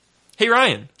Hey,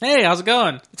 Ryan. Hey, how's it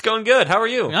going? It's going good. How are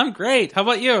you? I'm great. How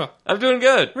about you? I'm doing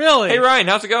good. Really? Hey, Ryan.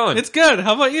 How's it going? It's good.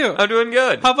 How about you? I'm doing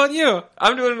good. How about you?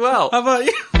 I'm doing well. How about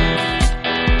you?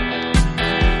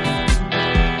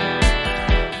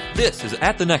 This is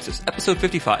At the Nexus, episode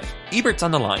 55. Ebert's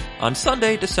on the line on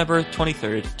Sunday, December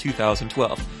 23rd,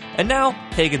 2012. And now,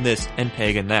 Pagan This and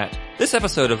Pagan That. This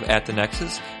episode of At the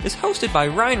Nexus is hosted by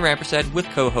Ryan Rampersad with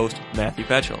co-host Matthew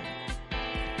Petchel.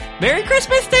 Merry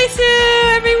Christmas, Day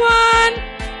soon, everyone!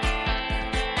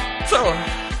 So,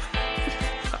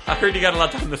 I heard you got a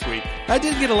lot done this week. I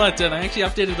did get a lot done. I actually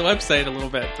updated the website a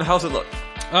little bit. How's it look?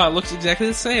 Oh, it looks exactly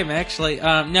the same, actually.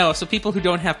 No, so people who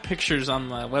don't have pictures on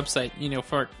the website,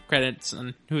 for credits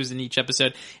and who's in each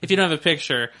episode, if you don't have a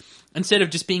picture, instead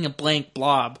of just being a blank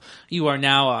blob, you are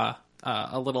now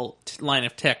a little line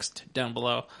of text down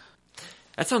below.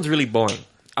 That sounds really boring.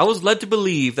 I was led to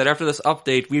believe that after this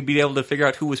update, we'd be able to figure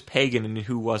out who was pagan and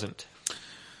who wasn't.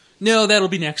 No, that'll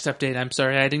be next update. I'm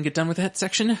sorry, I didn't get done with that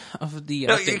section of the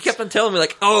No, updates. you kept on telling me,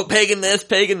 like, oh, pagan this,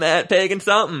 pagan that, pagan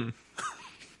something.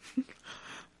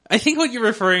 I think what you're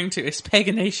referring to is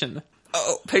paganation.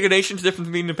 Oh, paganation's different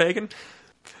from being a pagan?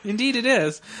 Indeed it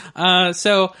is.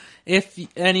 So, if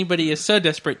anybody is so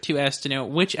desperate to ask to know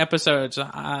which episodes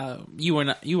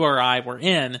you or I were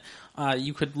in,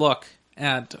 you could look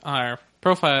at our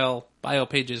profile bio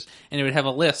pages, and it would have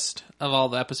a list of all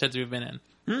the episodes we've been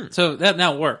in. So that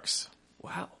now works.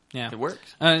 Wow. Yeah. It works.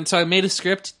 And so I made a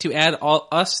script to add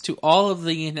us to all of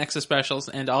the Nexus specials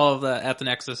and all of the At the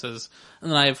Nexuses,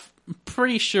 and I'm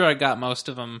pretty sure I got most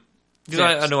of them.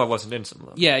 Because I know I wasn't in some of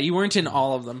them. Yeah, you weren't in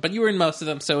all of them, but you were in most of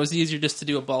them, so it was easier just to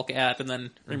do a bulk add and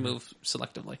then remove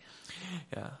selectively.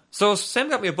 Yeah. So Sam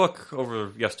got me a book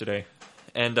over yesterday,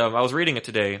 and I was reading it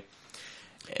today.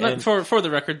 And for the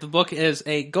record, the book is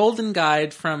a golden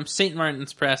guide from St.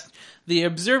 Martin's Press, The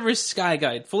Observer's Sky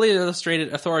Guide, fully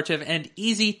illustrated, authoritative, and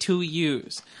easy to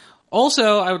use.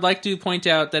 Also, I would like to point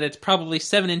out that it's probably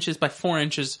 7 inches by 4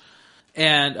 inches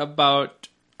and about,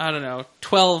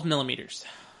 12 millimeters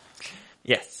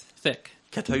Yes. thick.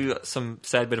 Can I tell you some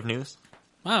sad bit of news?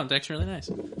 Wow, that's really nice.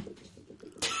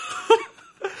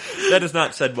 That is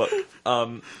not said book.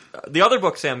 The other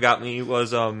book Sam got me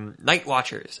was Night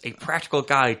Watchers, a practical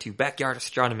guide to backyard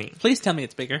astronomy. Please tell me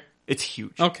it's bigger. It's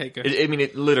huge. Okay, good.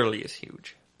 It literally is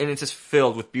huge. And it's just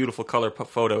filled with beautiful color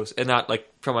photos, and not like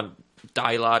from a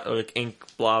dye lot or like ink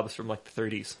blobs from like the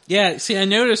 30s. Yeah, see, I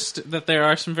noticed that there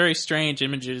are some very strange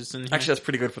images in here. Actually, that's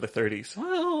pretty good for the 30s.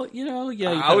 Well, yeah.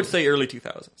 I would say early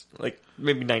 2000s. Like,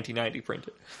 maybe 1990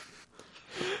 printed.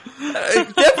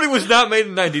 It definitely was not made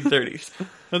in the 1930s.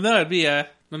 Well, no, it'd be a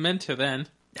memento then.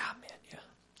 Ah, man, yeah.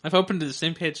 I've opened to the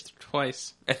same page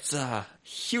twice. It's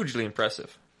hugely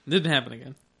impressive. Didn't happen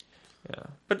again. Yeah.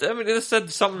 But, I mean, it said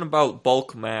something about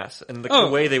bulk mass and the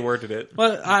way they worded it.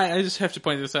 Well, I just have to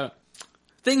point this out.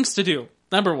 Things to do.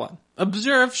 Number 1.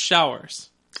 Observe showers.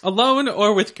 Alone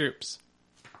or with groups.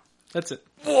 That's it.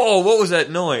 Whoa, what was that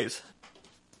noise?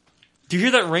 Do you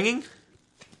hear that ringing?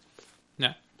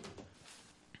 No.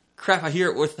 Crap, I hear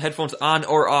it with headphones on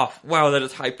or off. Wow, that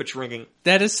is high-pitched ringing.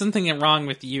 That is something wrong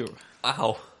with you.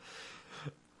 Wow.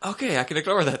 Okay, I can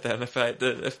ignore that then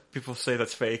if people say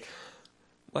that's fake.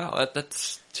 Wow,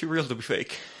 that's too real to be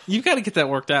fake. You've got to get that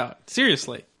worked out.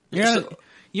 Seriously.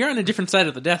 You're on a different side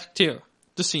of the desk, too.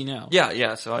 Just so you know.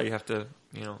 Yeah, so I have to,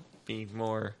 be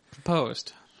more...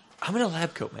 Composed. I'm in a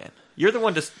lab coat, man. You're the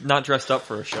one just not dressed up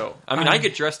for a show. I mean, I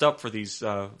get dressed up for these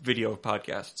video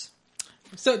podcasts.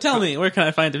 So tell me, where can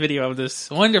I find a video of this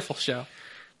wonderful show?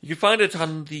 You can find it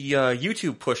on the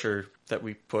YouTube pusher that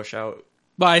we push out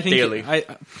Well, I think daily.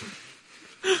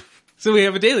 So we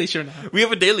have a daily show now. We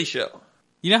have a daily show.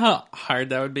 You know how hard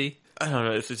that would be? I don't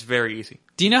know, it's very easy.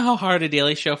 Do you know how hard a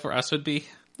daily show for us would be?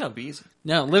 That would be easy.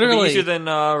 No, It'd literally. be easier than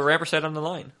Rampersad on the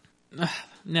line.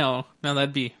 No,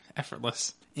 that'd be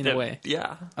effortless in a way.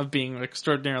 Yeah. Of being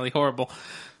extraordinarily horrible.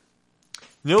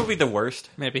 You know what would be the worst?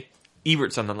 Maybe.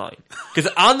 Ebert's on the line.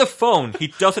 Because on the phone, he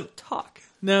doesn't talk.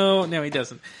 No, he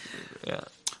doesn't. Yeah.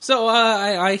 So,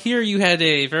 I hear you had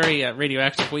a very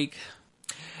radioactive week.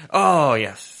 Oh,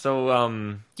 yes. So,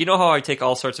 you know how I take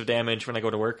all sorts of damage when I go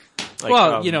to work? Like,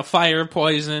 Well, fire,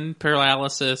 poison,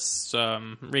 paralysis,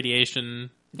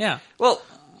 radiation. Yeah. Well,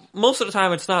 most of the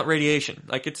time it's not radiation.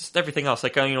 Like, it's everything else.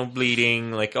 Like,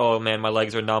 bleeding. Like, oh man, my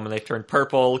legs are numb and they've turned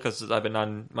purple because I've been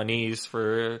on my knees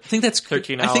for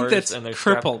 13 hours. I think that's and they're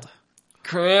crippled.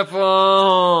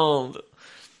 Crippled!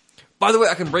 By the way,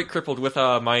 I can break crippled with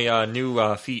my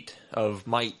new feat of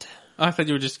might. Oh, I thought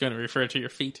you were just going to refer to your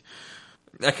feet.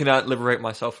 I cannot liberate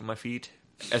myself from my feet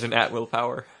as an at-will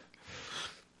power.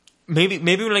 Maybe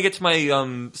when I get to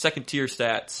my second tier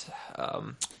stats.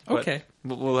 Okay.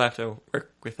 We'll have to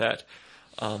work with that.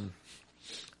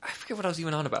 I forget what I was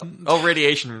even on about. Oh,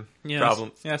 radiation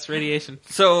problems. Yes, radiation.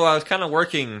 So I was kind of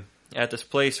working at this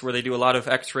place where they do a lot of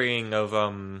X-raying of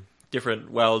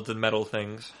different welds and metal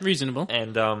things. Reasonable.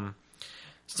 And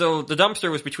so the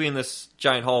dumpster was between this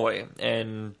giant hallway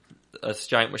and this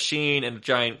giant machine and a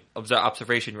giant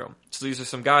observation room. So these are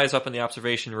some guys up in the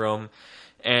observation room.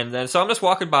 And then, so I'm just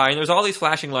walking by, and there's all these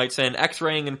flashing lights saying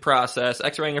X-raying in process,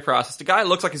 X-raying in process. The guy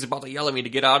looks like he's about to yell at me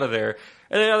to get out of there.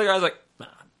 And the other guy's like, nah,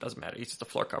 doesn't matter. He's just a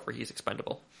floor cover. He's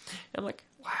expendable. And I'm like,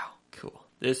 wow, cool.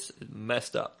 This is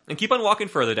messed up. And keep on walking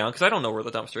further down, because I don't know where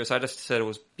the dumpster is. I just said it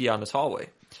was beyond this hallway.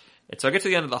 And so I get to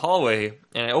the end of the hallway,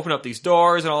 and I open up these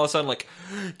doors, and all of a sudden, like,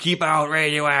 keep out,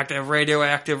 radioactive,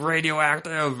 radioactive,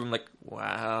 radioactive. I'm like,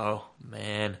 wow,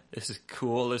 man, this is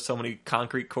cool. There's so many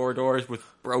concrete corridors with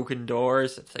broken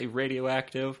doors that say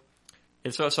radioactive.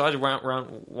 And so I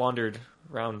wandered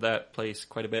around that place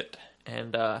quite a bit,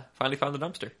 and finally found the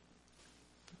dumpster.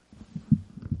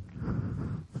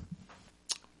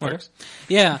 Works.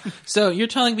 Yeah, so you're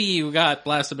telling me you got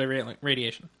blasted by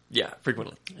radiation? Yeah,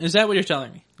 frequently. Is that what you're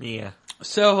telling me? Yeah.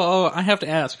 So I have to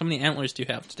ask, how many antlers do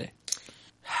you have today?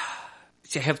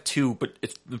 See, I have 2, but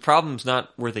the problem's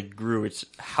not where they grew, it's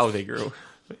how they grew.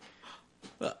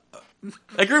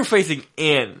 I grew facing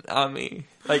in on me.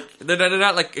 Like, they're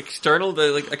not, like, external.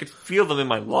 They're, like, I could feel them in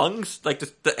my lungs. Like,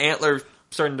 the antler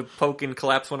starting to poke and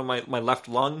collapse one of my left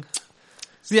lung.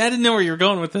 See, I didn't know where you were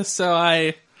going with this, so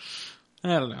I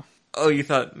don't know. Oh, you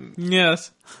thought...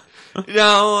 Yes.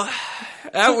 No,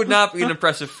 that would not be an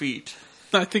impressive feat.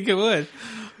 I think it would.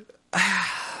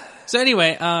 So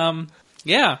anyway,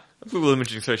 yeah. Google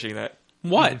image searching that.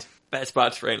 What? Bad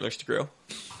spots for antlers to grow.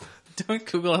 Don't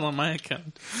Google it on my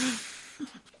account.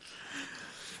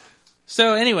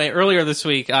 So anyway, earlier this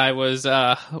week I was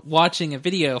watching a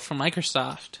video from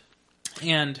Microsoft.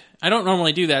 And I don't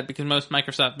normally do that because most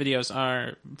Microsoft videos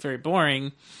are very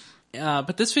boring.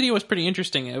 But this video was pretty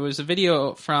interesting. It was a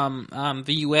video from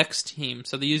the UX team,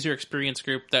 so the user experience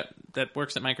group that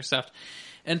works at Microsoft.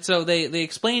 And so they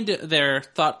explained their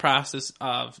thought process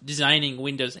of designing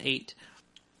Windows 8.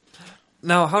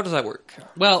 Now, how does that work?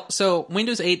 Well, so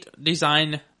Windows 8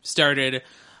 design started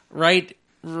right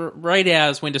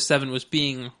as Windows 7 was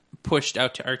being pushed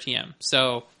out to RTM.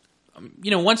 So,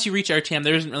 once you reach RTM,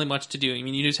 there isn't really much to do. I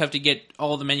mean, you just have to get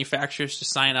all the manufacturers to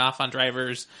sign off on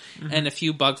drivers and a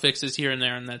few bug fixes here and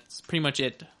there, and that's pretty much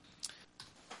it.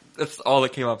 That's all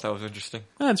that came up that was interesting.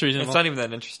 That's reasonable. It's not even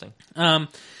that interesting.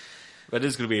 But it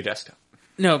is going to be a desktop.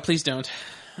 No, please don't.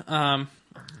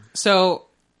 So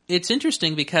it's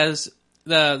interesting because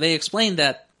they explained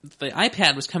that the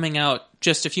iPad was coming out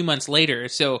just a few months later.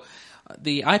 So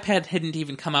the iPad hadn't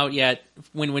even come out yet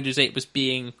when Windows 8 was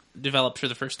being developed for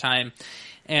the first time.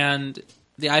 And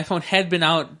the iPhone had been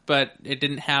out, but it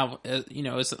didn't have, it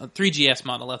was a 3GS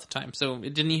model at the time. So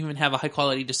it didn't even have a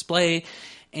high-quality display.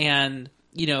 And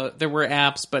there were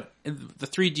apps, but the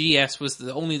 3GS was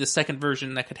only the second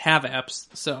version that could have apps,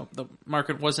 so the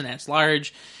market wasn't as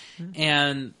large,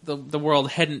 and the world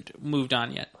hadn't moved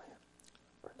on yet.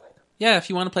 Yeah, if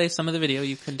you want to play some of the video,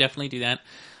 you can definitely do that.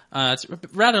 It's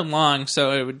rather long,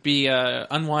 so it would be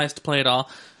unwise to play it all,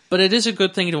 but it is a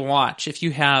good thing to watch if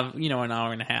you have, an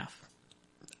hour and a half.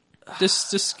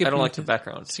 Just skip. I don't like the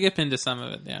background. Skip into some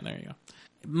of it. Yeah, there you go.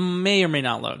 It may or may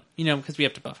not load, because we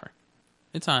have to buffer.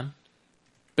 It's on.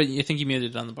 But you think you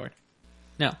muted it on the board?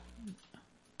 No.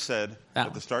 Said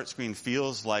that the start screen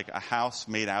feels like a house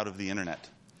made out of the internet.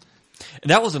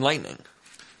 And that was enlightening.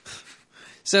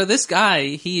 So this guy,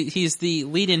 he's the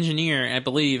lead engineer, I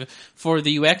believe, for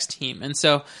the UX team. And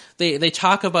so they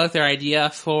talk about their idea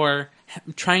for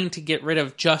trying to get rid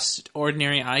of just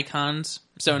ordinary icons.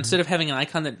 So instead of having an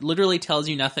icon that literally tells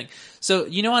you nothing. So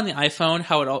on the iPhone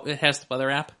how it has the weather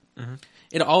app? Mm-hmm.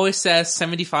 It always says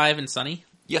 75 and sunny.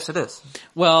 Yes, it is.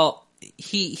 Well,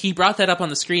 he brought that up on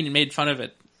the screen and made fun of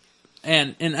it.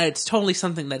 And it's totally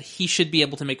something that he should be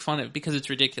able to make fun of because it's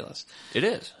ridiculous. It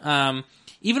is.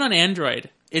 Even on Android,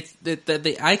 it's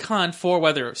the icon for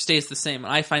weather stays the same.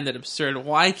 And I find that absurd.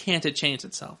 Why can't it change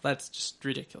itself? That's just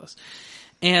ridiculous.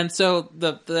 And so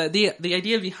the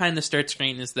idea behind the start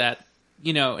screen is that,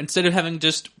 instead of having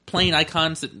just plain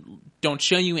icons that don't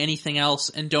show you anything else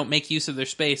and don't make use of their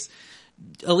space,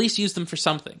 at least use them for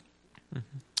something.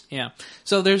 Mm-hmm. Yeah.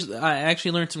 So I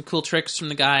actually learned some cool tricks from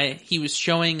the guy. He was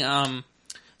showing,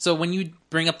 so when you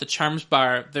bring up the charms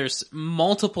bar, there's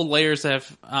multiple layers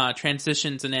of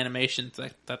transitions and animations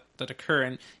that occur,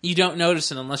 and you don't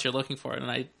notice it unless you're looking for it,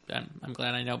 and I'm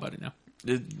glad I know about it now.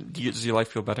 Does your life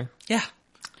feel better? Yeah.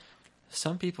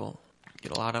 Some people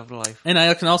Get a lot out of life. And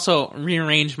I can also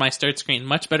rearrange my start screen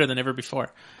much better than ever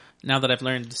before, now that I've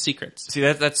learned the secrets. See,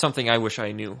 that's something I wish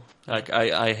I knew. Like,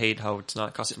 I hate how it's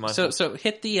not customizable. So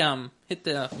hit the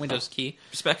Windows key.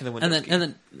 Just back in the Windows key.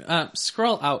 And then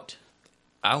scroll out.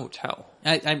 Out? How?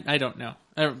 I don't know.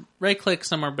 Right-click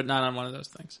somewhere, but not on one of those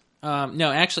things.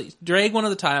 No, actually, drag one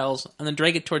of the tiles, and then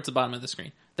drag it towards the bottom of the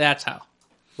screen. That's how.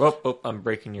 Well, I'm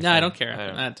breaking your No, thing. I don't care.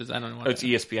 I don't know. It's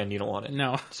ESPN. You don't want it.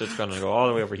 No. So it's going to go all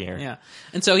the way over here. Yeah.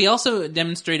 And so he also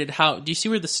demonstrated how... Do you see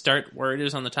where the start word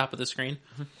is on the top of the screen?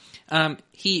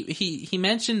 He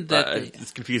mentioned that...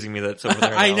 it's confusing me that it's over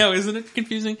there now. I know, isn't it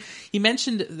confusing? He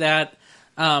mentioned that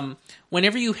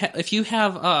whenever if you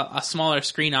have a smaller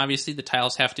screen, obviously the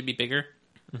tiles have to be bigger.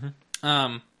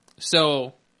 Mm-hmm.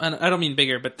 So... I don't mean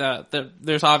bigger, but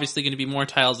there's obviously going to be more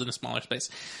tiles in a smaller space.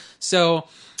 So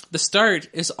the start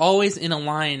is always in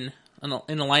alignment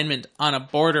on a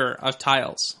border of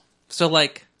tiles. So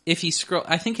like if you scroll,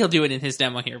 I think he'll do it in his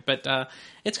demo here, but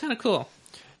it's kind of cool.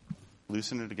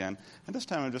 Loosen it again, and this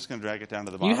time I'm just going to drag it down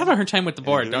to the bottom. You have a hard time with the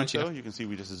board, don't you? So you can see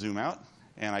we just zoom out,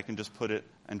 and I can just put it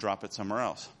and drop it somewhere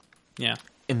else. Yeah,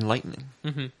 enlightening.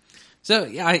 Mm-hmm. So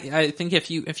yeah, I think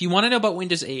if you want to know about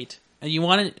Windows 8. And you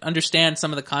want to understand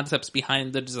some of the concepts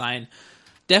behind the design,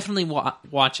 definitely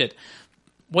watch it.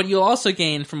 What you'll also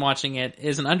gain from watching it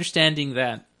is an understanding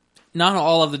that not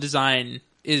all of the design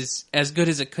is as good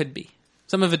as it could be.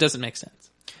 Some of it doesn't make sense.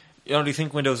 Do you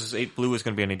think Windows 8 Blue is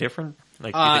going to be any different?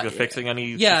 Like, do you think they're fixing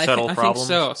any subtle problems? I think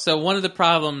so. So one of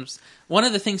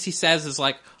the things he says is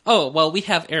like, oh, well, we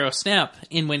have AeroSnap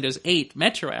in Windows 8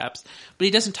 Metro apps, but he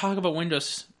doesn't talk about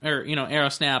Windows or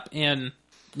AeroSnap in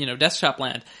desktop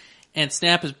land. And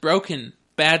Snap is broken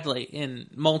badly in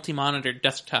multi-monitor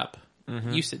desktop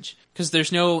usage because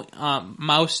there's no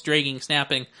mouse dragging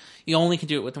snapping. You only can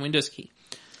do it with the Windows key,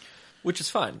 which is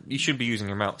fine. You should be using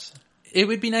your mouse. It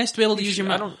would be nice to be able to use your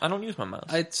mouse. I don't use my mouse.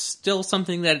 It's still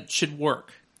something that should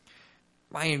work.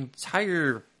 My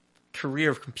entire career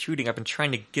of computing, I've been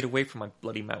trying to get away from my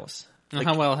bloody mouse. Like,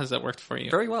 how well has that worked for you?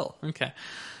 Very well. Okay,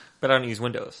 but I don't use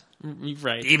Windows.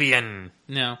 Right. Debian.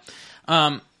 No.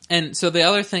 And so the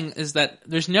other thing is that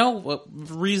there's no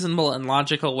reasonable and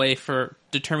logical way for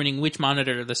determining which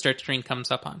monitor the start screen comes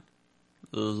up on.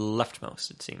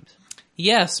 Leftmost, it seems.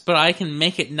 Yes, but I can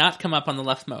make it not come up on the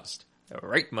leftmost. The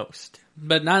rightmost.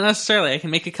 But not necessarily. I can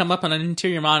make it come up on an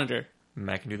interior monitor.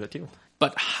 I can do that too.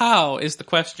 But how is the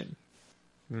question?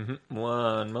 Mm-hmm.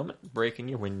 One moment. Breaking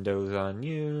your windows on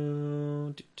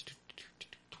you.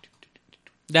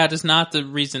 That is not the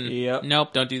reason. Yep.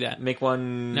 Nope, don't do that. Make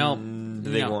one. Nope. The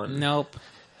big one. Nope.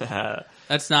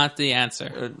 That's not the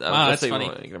answer. Wow, that's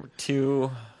funny. Number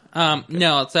 2.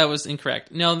 No, that was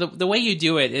incorrect. No, the way you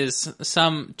do it is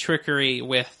some trickery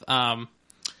with the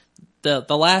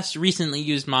last recently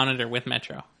used monitor with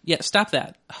Metro. Yeah, stop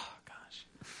that. Oh, gosh.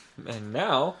 And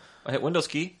now, I hit Windows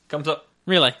key, comes up.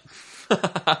 Really?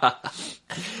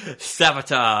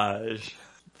 Sabotage.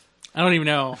 I don't even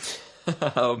know.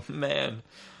 Oh, man.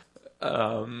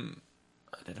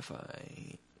 Identify.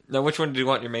 Now, which one do you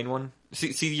want, your main one?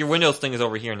 See, your Windows thing is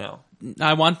over here now.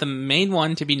 I want the main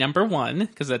one to be number 1,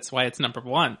 because that's why it's number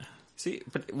 1. See,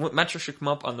 but Metro should come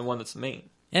up on the one that's main.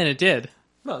 And it did.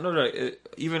 No.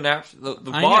 Even after the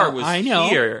bar was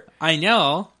here. I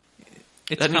know.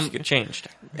 That needs to get changed.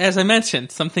 As I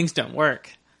mentioned, some things don't work.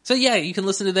 So yeah, you can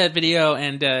listen to that video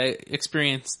and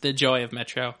experience the joy of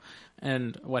Metro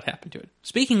and what happened to it.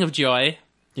 Speaking of joy...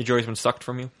 Your joy's been sucked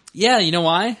from you? Yeah, you know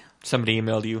why? Somebody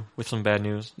emailed you with some bad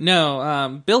news?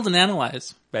 No, Build and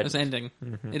Analyze was ending.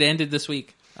 Mm-hmm. It ended this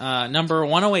week. Number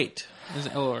 108 is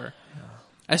over.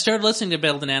 I started listening to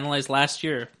Build and Analyze last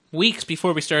year, weeks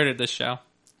before we started this show.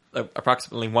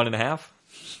 Approximately 1.5?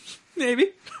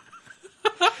 Maybe.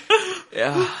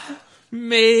 Yeah.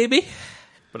 Maybe.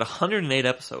 But 108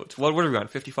 episodes. What are we on,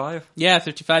 55? Yeah,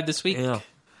 55 this week. Yeah.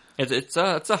 It's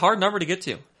a hard number to get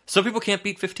to. Some people can't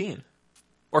beat 15.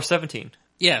 Or 17.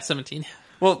 Yeah, 17.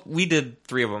 Well, we did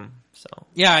 3 of them, so...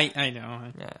 Yeah, I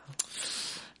know. Yeah.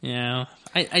 Yeah.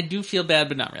 I do feel bad,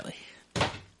 but not really.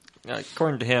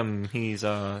 According to him, he's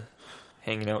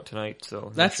hanging out tonight,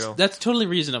 so... That's totally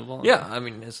reasonable. Yeah, I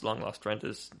mean, his long-lost friend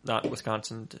is not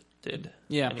Wisconsin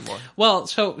anymore. Well,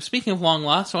 so, speaking of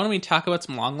long-lost, why don't we talk about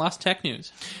some long-lost tech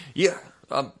news? Yeah.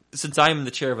 Since I'm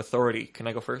the chair of authority, can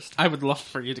I go first? I would love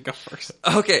for you to go first.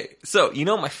 Okay, so you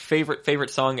know my favorite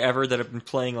song ever that I've been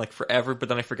playing like forever, but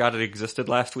then I forgot it existed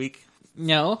last week?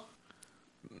 No.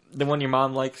 The one your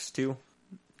mom likes too?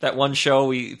 That one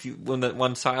show when that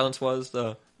one silence was?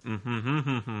 The You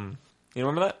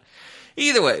remember that?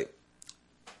 Either way.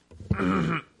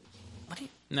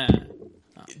 Nah.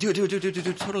 Do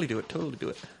it. Totally do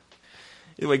it.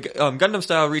 Anyway, Gundam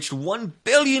Style reached 1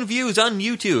 billion views on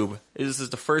YouTube. This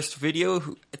is the first video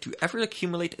to ever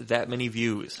accumulate that many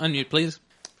views. Unmute, please.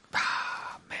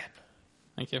 Ah, man.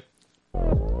 Thank you.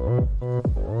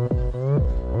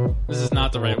 This is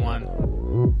not the right one.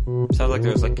 Sounds like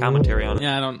there's like commentary on it.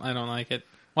 Yeah, I don't like it.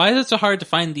 Why is it so hard to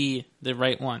find the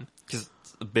right one? Because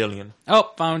it's a billion.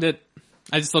 Oh, found it.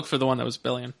 I just looked for the one that was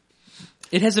billion.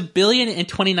 It has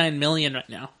 1,029,000,000 right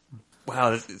now.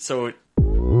 Wow, that's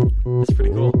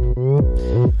pretty cool.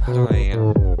 How do I...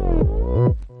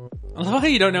 I love how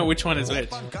you don't know which one is which.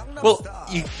 Well,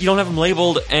 you don't have them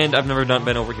labeled, and I've never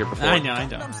been over here before. I know.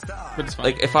 But it's fine.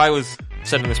 Like, if I was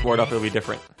setting this board up, it would be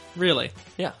different. Really?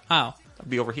 Yeah. How? I'd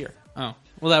be over here. Oh.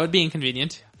 Well, that would be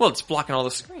inconvenient. Well, it's blocking all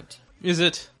the screens. Is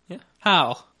it? Yeah.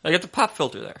 How? I got the pop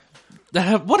filter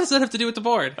there. What does that have to do with the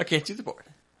board? I can't see the board.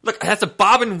 Look, I have to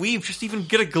bob and weave just to even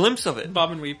get a glimpse of it.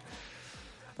 Bob and weave.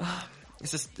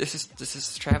 This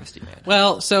is travesty, man.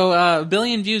 Well, so 1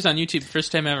 billion views on YouTube,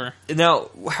 first time ever. Now,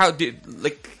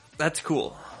 that's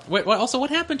cool. Wait, also, what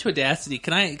happened to Audacity?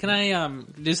 Can I,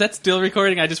 is that still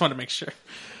recording? I just want to make sure.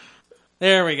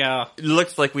 There we go. It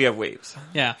looks like we have waves.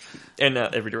 Yeah. In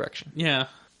every direction. Yeah.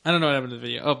 I don't know what happened to the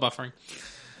video. Oh, buffering.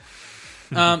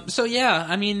 So yeah,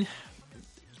 I mean,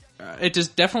 it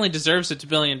just definitely deserves its 1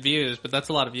 billion views, but that's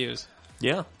a lot of views.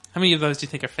 Yeah. How many of those do you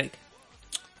think are fake?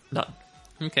 None.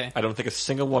 Okay. I don't think a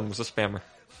single one was a spammer.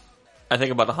 I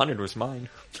think about 100 was mine.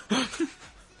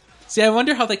 See, I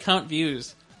wonder how they count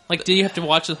views. Like, do you have to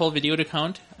watch the whole video to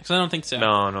count? Because I don't think so.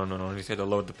 No. You just have to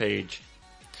load the page.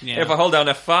 Yeah. If I hold down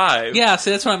F5... Yeah,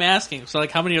 so that's what I'm asking. So, like,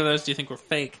 how many of those do you think were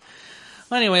fake?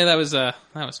 Well, anyway, that was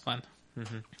fun.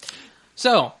 Mm-hmm.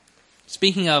 So,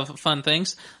 speaking of fun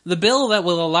things, the bill that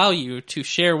will allow you to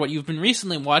share what you've been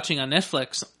recently watching on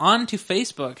Netflix onto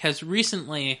Facebook has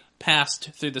recently passed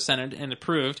through the Senate and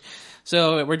approved.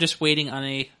 So we're just waiting on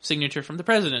a signature from the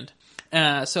president.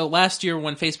 So last year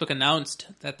when Facebook announced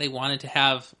that they wanted to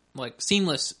have like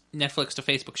seamless Netflix to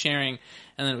Facebook sharing,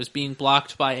 and then it was being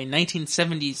blocked by a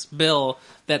 1970s bill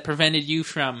that prevented you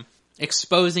from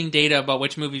exposing data about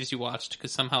which movies you watched,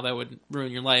 because somehow that would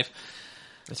ruin your life.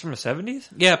 It's from the 70s?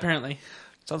 Yeah, apparently.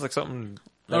 Sounds like something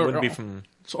that wouldn't be from...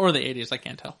 Or the 80s, I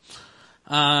can't tell.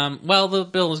 Well, the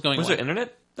bill was going away. Was there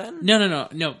internet then? No,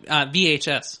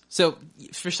 VHS. So,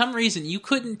 for some reason, you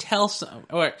couldn't tell...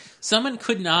 or someone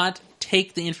could not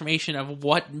take the information of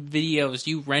what videos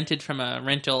you rented from a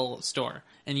rental store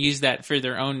and use that for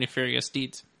their own nefarious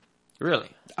deeds. Really?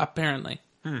 Apparently.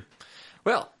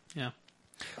 Well... Yeah.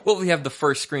 Well, we have the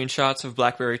first screenshots of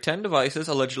BlackBerry 10 devices,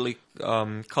 allegedly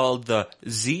called the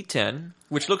Z10,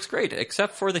 which looks great,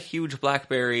 except for the huge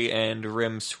BlackBerry and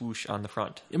rim swoosh on the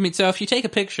front. I mean, so if you take a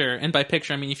picture, and by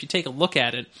picture I mean if you take a look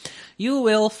at it, you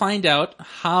will find out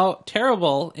how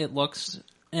terrible it looks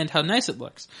and how nice it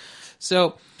looks.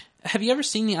 So, have you ever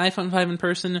seen the iPhone 5 in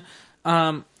person?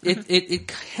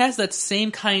 It has that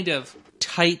same kind of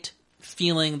tight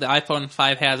feeling the iPhone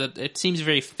 5 has. It seems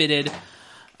very fitted.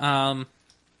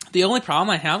 The only problem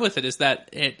I have with it is that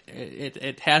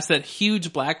it has that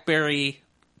huge BlackBerry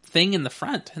thing in the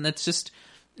front, and that's just,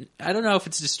 I don't know if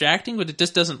it's distracting, but it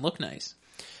just doesn't look nice.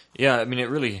 Yeah, I mean, it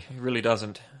really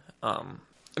doesn't. I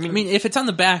mean, if it's on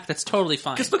the back, that's totally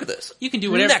fine. Just look at this. You can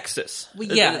do whatever. Nexus. Well,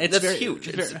 yeah, it's that's very, huge.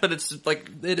 very, but it's like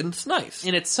it's nice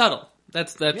and it's subtle.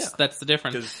 That's the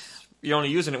difference. Because you're only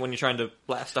using it when you're trying to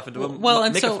blast stuff into a and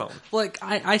microphone. So, like,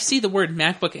 I see the word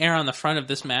MacBook Air on the front of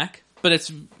this Mac, but it's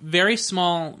very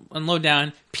small and low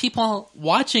down. People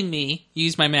watching me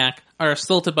use my Mac are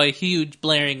assaulted by a huge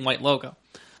blaring white logo,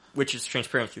 which is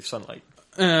transparent through sunlight.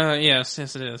 Yes,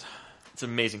 it is. It's an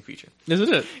amazing feature.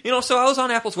 Isn't it? So I was on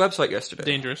Apple's website yesterday.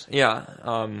 Dangerous. Yeah.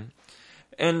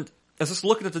 And I was just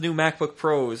looking at the new MacBook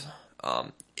Pros.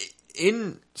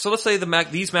 So let's say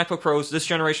these MacBook Pros, this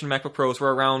generation MacBook Pros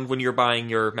were around when you're buying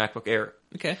your MacBook Air.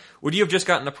 Okay. Would you have just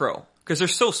gotten the Pro? Because they're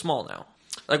so small now.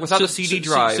 Like without the CD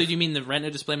drive. So do you mean the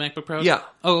Retina display MacBook Pros? Yeah.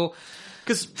 Oh.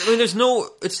 Because,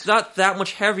 it's not that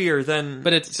much heavier than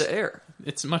the Air.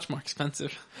 It's much more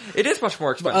expensive. It is much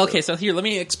more expensive. Okay, so here, let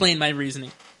me explain my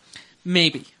reasoning.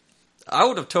 Maybe. I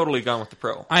would have totally gone with the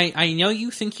Pro. I know you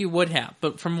think you would have,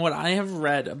 but from what I have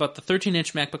read about the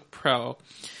 13-inch MacBook Pro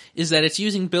is that it's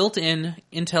using built-in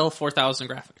Intel 4000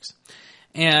 graphics.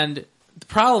 And the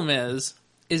problem is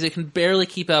it can barely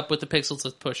keep up with the pixels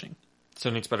it's pushing. So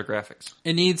it needs better graphics.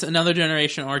 It needs another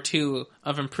generation or two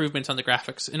of improvements on the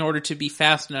graphics in order to be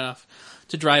fast enough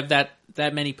to drive that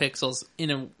many pixels in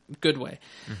a good way.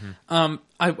 Mm-hmm.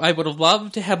 I would have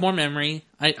loved to have more memory.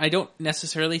 I don't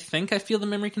necessarily think I feel the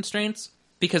memory constraints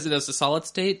because it is a solid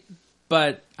state,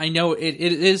 but I know it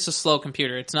is a slow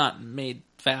computer. It's not made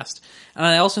fast. And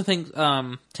I also think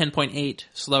 10.8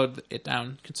 slowed it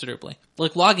down considerably.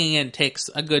 Like, logging in takes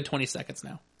a good 20 seconds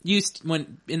now.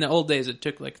 When in the old days, it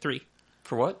took like 3.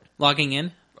 For what? Logging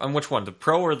in. On which one? The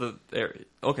Pro or the...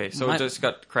 Okay, so it just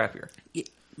got crappier.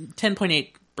 10.8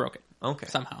 broke it. Okay.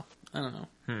 Somehow. I don't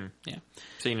know. Yeah.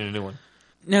 So you need a new one.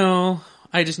 No,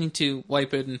 I just need to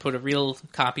wipe it and put a real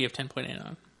copy of 10.8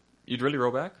 on. You'd really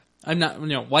roll back? I'm not...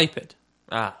 wipe it.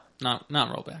 Ah. Not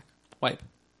roll back. Wipe.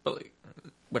 But like,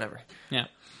 whatever. Yeah.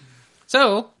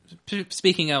 So,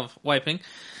 speaking of wiping...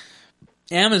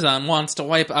 Amazon wants to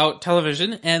wipe out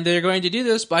television, and they're going to do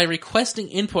this by requesting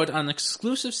input on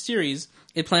exclusive series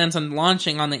it plans on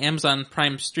launching on the Amazon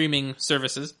Prime streaming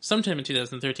services sometime in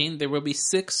 2013. There will be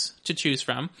 6 to choose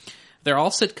from. They're all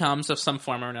sitcoms of some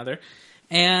form or another.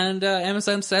 And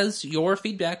Amazon says your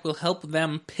feedback will help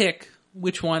them pick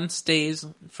which one stays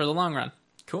for the long run.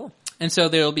 Cool. And so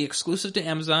they'll be exclusive to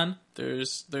Amazon.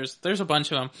 There's a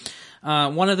bunch of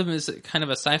them. One of them is kind of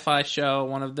a sci-fi show.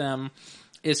 One of them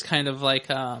is kind of like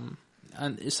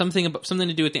something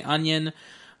to do with the Onion.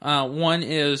 One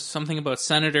is something about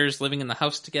senators living in the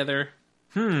house together.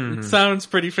 It sounds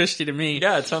pretty fishy to me.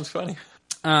 Yeah, it sounds funny.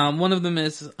 One of them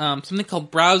is something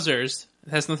called Browsers.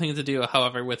 It has nothing to do,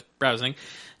 however, with browsing.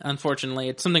 Unfortunately,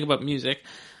 it's something about music.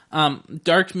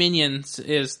 Dark Minions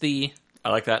is the... I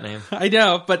like that name. I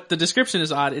know, but the description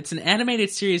is odd. It's an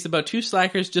animated series about 2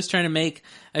 slackers just trying to make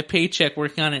a paycheck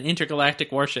working on an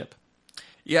intergalactic warship.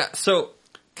 Yeah, so...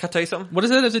 Can I tell you something? What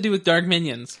does that have to do with Dark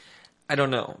Minions? I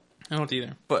don't know. I don't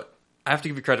either. But I have to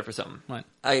give you credit for something. What?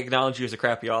 I acknowledge you as a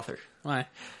crappy author. Why?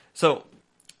 So,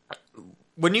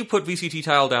 when you put VCT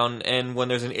tile down, and when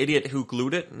there's an idiot who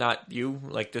glued it, not you,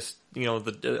 like just,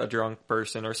 a drunk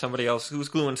person or somebody else who's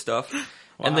gluing stuff,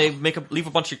 wow. And they leave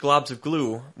a bunch of globs of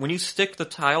glue, when you stick the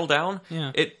tile down,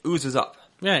 it oozes up.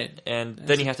 Right. And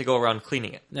then you have to go around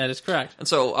cleaning it. That is correct. And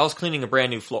so I was cleaning a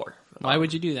brand new floor. Why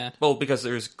would you do that? Well, because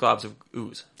there's globs of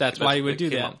ooze. That's why you would do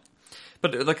that.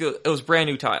 But it was brand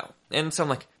new tile. And so I'm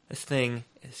like, this thing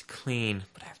is clean,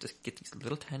 but I have to get these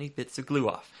little tiny bits of glue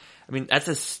off. I mean, that's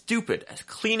as stupid as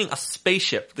cleaning a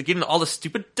spaceship, getting all the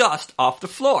stupid dust off the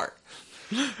floor.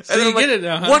 So you get it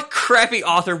now, huh? What crappy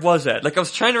author was that? Like, I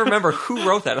was trying to remember who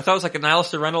wrote that. I thought it was like an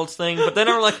Alistair Reynolds thing, but then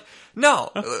I was like, no,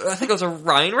 I think it was a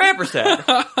Ryan Rampersad.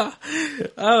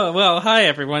 Oh, well, hi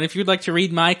everyone. If you'd like to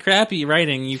read my crappy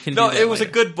writing, you can do that. No, it was a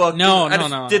good book.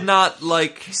 No. Did not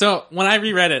like... So, when I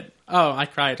reread it, I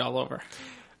cried all over.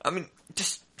 I mean,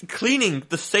 just cleaning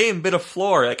the same bit of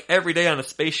floor like every day on a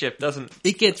spaceship doesn't...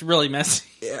 It gets really messy.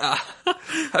 Yeah.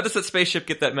 How does that spaceship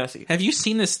get that messy? Have you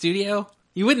seen the studio?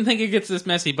 You wouldn't think it gets this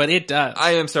messy, but it does.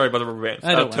 I am sorry about the rubber bands.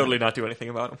 I'll totally not do anything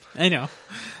about them. I know.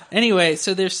 Anyway,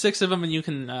 so there's 6 of them, and you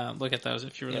can look at those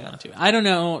if you really want to. I don't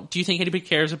know. Do you think anybody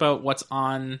cares about what's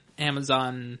on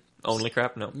Amazon? Only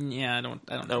crap? No. Yeah, I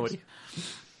don't. Nobody. So.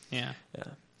 Yeah.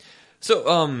 So, do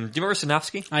you remember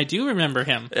Sinofsky? I do remember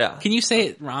him. Yeah. Can you say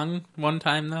it wrong one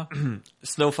time though?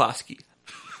 Snowfosky.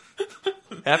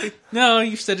 Happy? No,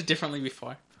 you've said it differently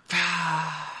before.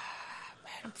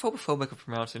 I'm phobophobic of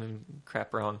pronouncing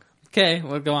crap wrong. Okay,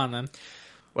 well, go on then.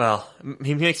 Well,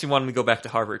 he makes me want to go back to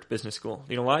Harvard Business School.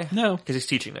 You know why? No. Because he's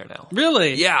teaching there now.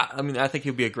 Really? Yeah, I mean, I think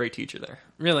he'll be a great teacher there.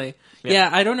 Really? Yeah,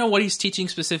 I don't know what he's teaching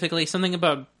specifically. Something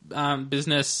about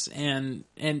business, and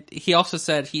he also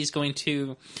said he's going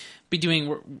to be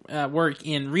doing work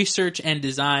in research and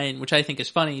design, which I think is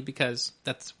funny because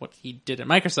that's what he did at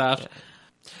Microsoft.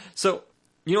 Yeah. So...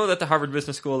 You know that the Harvard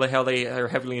Business School, they are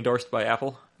heavily endorsed by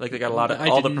Apple? Like, they got a lot of...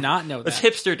 I did not know that. It's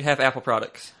hipster to have Apple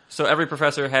products. So every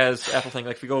professor has Apple thing.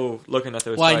 Like, if you go looking at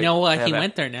their site... Well, I know why he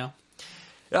went there now.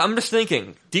 I'm just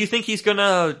thinking, do you think he's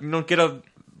gonna, get a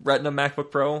Retina MacBook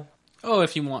Pro? Oh,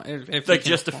 if you want... If like,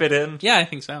 just to fit in? Yeah, I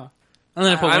think so. And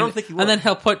then I don't think he will. And then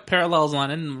he'll put Parallels on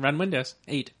it and run Windows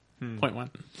 8.1.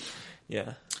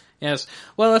 Yeah. Yes.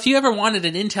 Well, if you ever wanted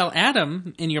an Intel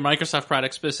Atom in your Microsoft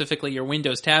product, specifically your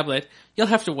Windows tablet, you'll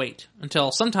have to wait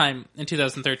until sometime in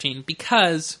 2013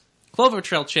 because Clover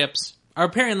Trail chips are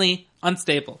apparently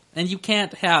unstable. And you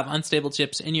can't have unstable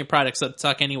chips in your products that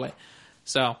suck anyway.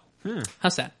 So,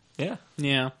 how's that? Yeah.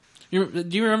 Yeah. Do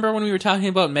you remember when we were talking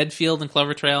about Medfield and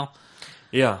Clover Trail?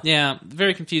 Yeah. Yeah.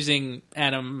 Very confusing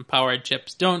Atom-powered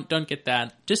chips. Don't get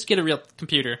that. Just get a real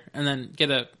computer and then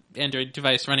get a Android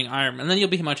device running ARM, and then you'll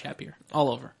be much happier all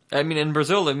over. I mean, in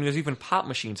Brazil, there's even pop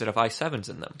machines that have i7s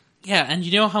in them. Yeah, and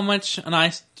you know how much an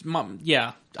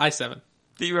i7.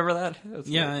 Do you remember that?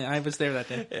 I was there that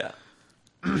day. Yeah.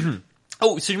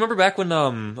 Oh, so you remember back when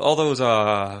all those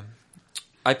iPad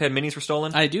minis were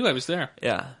stolen? I do. I was there.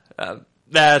 Yeah.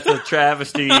 That's a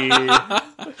travesty. But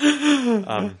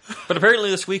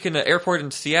apparently this week in the airport in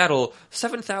Seattle,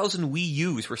 7,000 Wii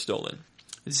U's were stolen.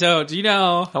 So, do you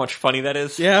know how much funny that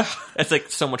is? Yeah. It's like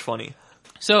so much funny.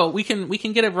 So, we can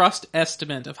get a rough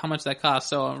estimate of how much that costs.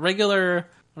 So, a regular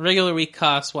Wii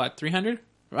costs what, 300?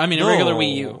 I mean, a regular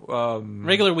Wii U.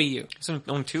 Regular Wii U. Is it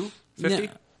only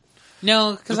 250?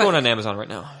 No, because I'm going on Amazon right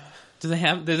now. Do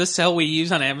they sell Wii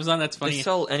U's on Amazon? That's funny. They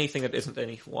sell anything that isn't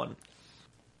any one.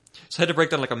 So I had to break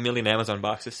down like 1 million Amazon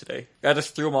boxes today. I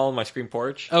just threw them all on my screen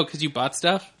porch. Oh, because you bought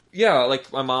stuff? Yeah,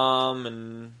 like my mom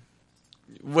and...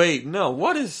 Wait, no,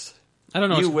 what is... I don't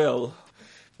know. You will.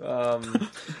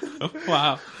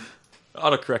 Wow.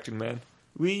 Auto-correcting, man.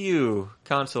 Wii U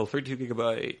console, 32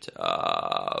 gigabyte.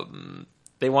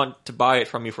 They want to buy it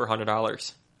from you for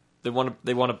 $100. They want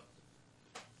to...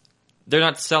 They're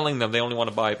not selling them. They only want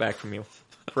to buy it back from you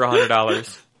for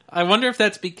 $100. I wonder if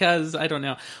that's because, I don't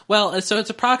know. Well, so it's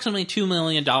approximately $2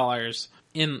 million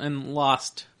in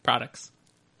lost products.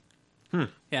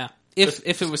 Yeah.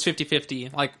 If it was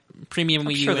 50-50, like premium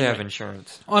Wii U. I'm sure they have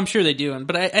insurance. Oh, I'm sure they do.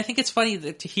 But I think it's funny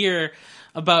to hear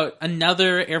about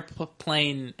another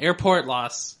airport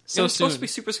loss so soon. It's supposed to be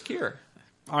super secure.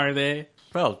 Are they?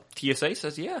 Well, TSA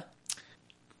says yeah.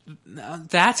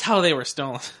 That's how they were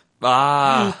stolen.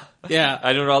 Ah. Yeah.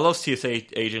 I don't know. All those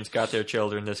TSA agents got their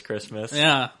children this Christmas.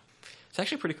 Yeah. It's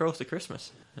actually pretty close to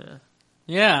Christmas. Yeah.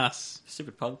 Yes.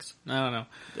 Stupid punks. I don't know.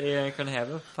 They ain't going to have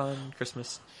a fun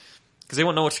Christmas. Because they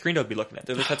won't know what screen they'll be looking at.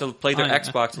 They'll just have to play their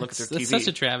Xbox and look at their TV. It's such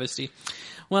a travesty.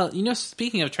 Well,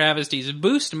 speaking of travesties,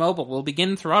 Boost Mobile will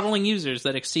begin throttling users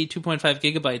that exceed 2.5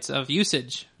 gigabytes of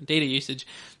data usage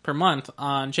per month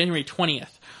on January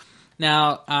 20th.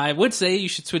 Now, I would say you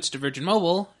should switch to Virgin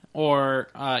Mobile or,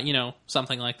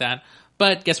 something like that.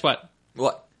 But guess what?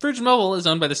 What? Virgin Mobile is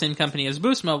owned by the same company as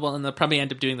Boost Mobile, and they'll probably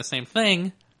end up doing the same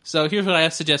thing. So here's what I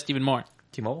suggest even more.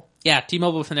 T-Mobile? Yeah,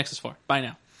 T-Mobile with the Nexus 4. Buy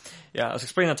now. Yeah, I was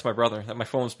explaining that to my brother, that my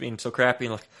phone's being so crappy,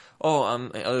 and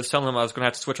I was telling him I was going to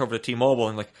have to switch over to T-Mobile,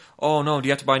 and oh no, do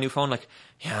you have to buy a new phone?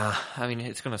 Yeah, I mean,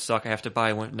 it's going to suck. I have to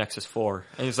buy a Nexus 4.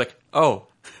 And he's like, oh,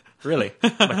 really?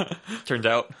 Turns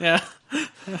out. Yeah.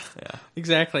 Yeah.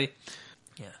 Exactly.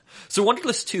 Yeah. So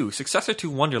Wunderlist 2, successor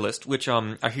to Wunderlist, which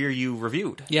I hear you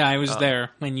reviewed. Yeah, I was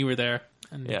there when you were there.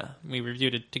 And yeah. We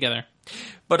reviewed it together.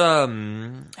 But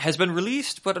has been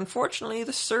released, but unfortunately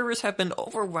the servers have been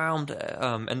overwhelmed,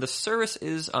 and the service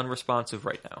is unresponsive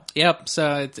right now. Yep,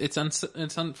 so it's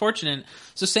unfortunate.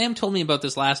 So Sam told me about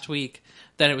this last week,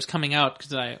 that it was coming out,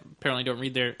 because I apparently don't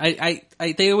read their...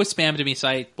 they always spam to me, so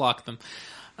I block them.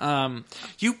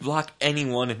 You block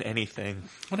anyone and anything.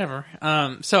 Whatever.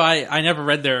 So I never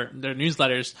read their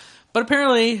newsletters, but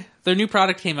apparently their new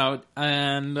product came out,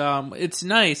 and it's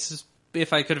nice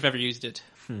if I could have ever used it.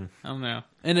 I don't know.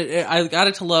 And I got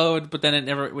it to load, but then it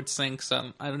never would sync,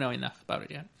 so I don't know enough about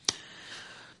it yet.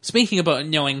 Speaking about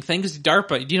knowing things,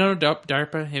 DARPA. Do you know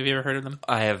DARPA? Have you ever heard of them?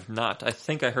 I have not. I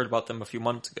think I heard about them a few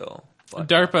months ago. But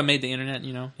DARPA made the internet,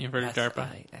 You've heard of DARPA?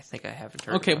 I think I haven't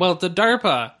heard of Okay, well, the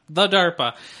DARPA,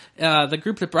 the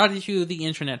group that brought you the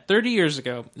internet 30 years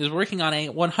ago, is working on a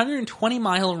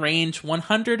 120-mile range,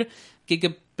 100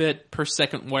 gigabit per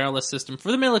second wireless system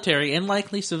for the military and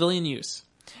likely civilian use.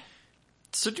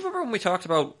 So do you remember when we talked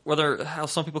about how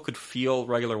some people could feel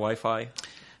regular Wi-Fi?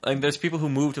 There's people who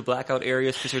move to blackout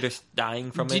areas because they're just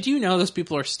dying from it. Did you know those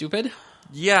people are stupid?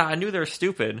 Yeah, I knew they were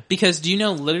stupid. Because do you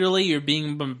know literally you're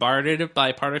being bombarded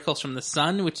by particles from the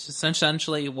sun, which is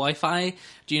essentially Wi-Fi?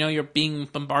 Do you know you're being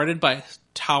bombarded by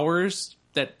towers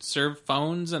that serve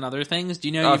phones and other things? Do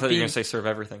you know? I thought you were going to say serve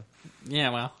everything.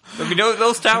 Yeah, well,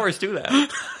 those towers do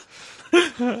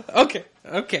that. Okay.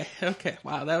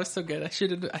 Wow, that was so good. I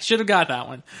should have got that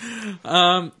one.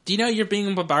 Do you know you're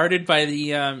being bombarded by the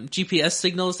GPS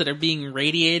signals that are being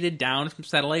radiated down from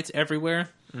satellites everywhere?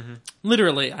 Mm-hmm.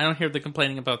 Literally, I don't hear the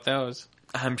complaining about those.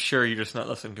 I'm sure you're just not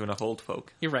listening to enough old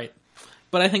folk. You're right.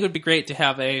 But I think it would be great to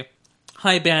have a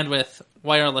high bandwidth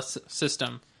wireless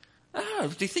system. Do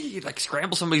you think you could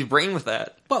scramble somebody's brain with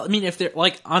that? Well, I mean, if they're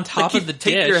on top of the dish,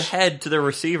 take your head to the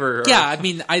receiver. Yeah, I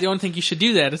mean, I don't think you should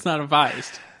do that. It's not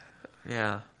advised.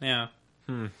 Yeah. Yeah.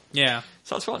 Yeah.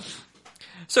 Sounds fun.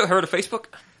 So, heard of Facebook?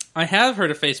 I have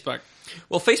heard of Facebook.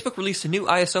 Well, Facebook released a new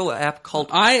ISO app called...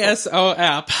 ISO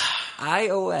app.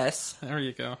 iOS. There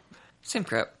you go. Same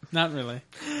crap. Not really.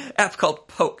 App called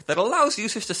Poke that allows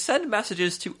users to send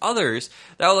messages to others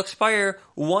that will expire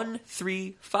 1,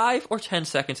 3, 5, or 10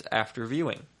 seconds after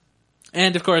viewing.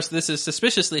 And, of course, this is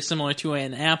suspiciously similar to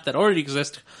an app that already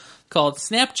exists called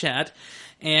Snapchat,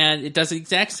 and it does the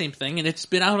exact same thing, and it's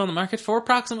been out on the market for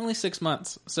approximately 6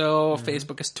 months. So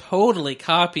Facebook is totally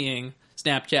copying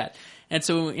Snapchat. And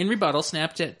so in rebuttal,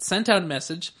 Snapchat sent out a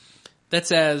message that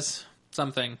says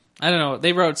something. I don't know.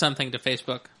 They wrote something to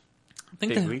Facebook.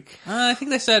 I think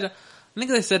they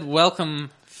said, "Welcome,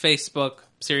 Facebook,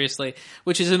 seriously,"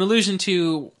 which is an allusion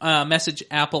to a message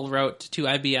Apple wrote to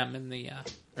IBM in the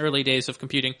early days of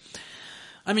computing.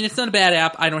 I mean, it's not a bad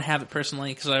app. I don't have it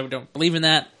personally because I don't believe in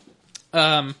that.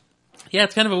 Yeah,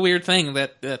 it's kind of a weird thing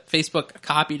that Facebook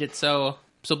copied it so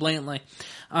blatantly.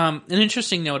 An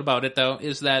interesting note about it, though,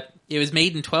 is that it was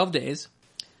made in 12 days.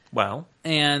 Wow.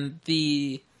 And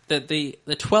the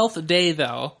 12th day,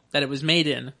 though, that it was made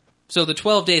in, so the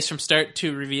 12 days from start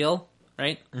to reveal,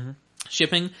 right? Mm-hmm.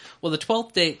 Shipping. Well, the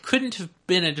 12th day couldn't have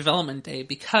been a development day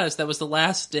because that was the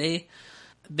last day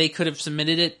they could have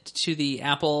submitted it to the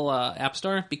Apple App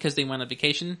Store because they went on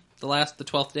vacation the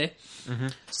 12th day. Mm-hmm.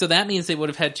 So that means they would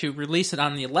have had to release it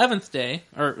on the 11th day,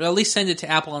 or at least send it to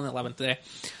Apple on the 11th day.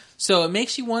 So it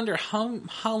makes you wonder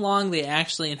how long they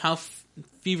actually and how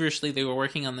feverishly they were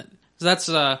working on it. So that's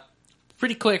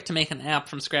pretty quick to make an app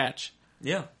from scratch.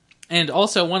 Yeah. And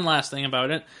also, one last thing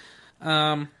about it.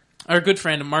 Our good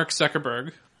friend Mark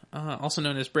Zuckerberg, also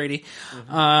known as Brady,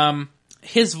 mm-hmm.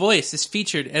 His voice is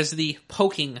featured as the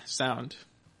poking sound.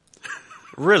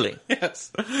 Really?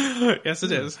 Yes. Yes,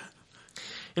 it is.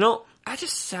 You know, that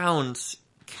just sounds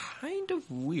kind of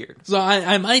weird. So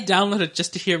I might download it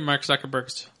just to hear Mark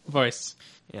Zuckerberg's voice.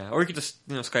 Yeah, or you could just,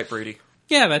 Skype Brady.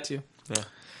 Yeah, that too. Yeah.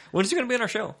 When is he going to be on our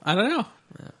show? I don't know.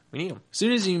 Yeah, we need him. As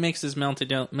soon as he makes his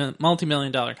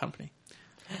multi-million-dollar company.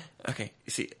 Okay, you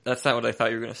see, that's not what I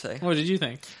thought you were going to say. What did you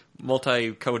think?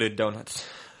 Multi-coated donuts.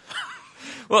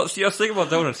 Well, see, I was thinking about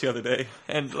donuts the other day,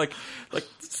 and like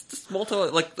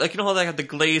how they have the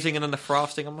glazing and then the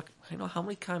frosting. I'm like, how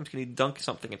many times can you dunk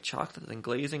something in chocolate and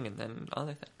glazing and then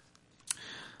other things?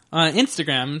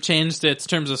 Instagram changed its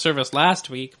terms of service last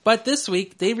week, but this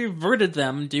week they reverted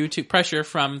them due to pressure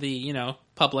from the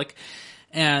public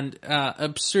and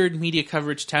absurd media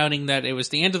coverage touting that it was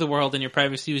the end of the world and your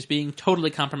privacy was being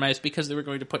totally compromised because they were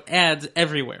going to put ads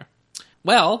everywhere.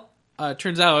 Well, it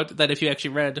turns out that if you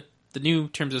actually read the new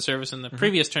terms of service and the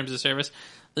previous terms of service,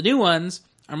 the new ones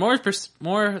are more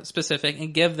specific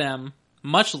and give them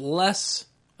much less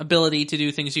ability to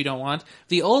do things you don't want.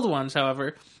 The old ones,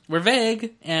 however, were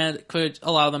vague and could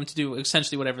allow them to do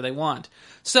essentially whatever they want.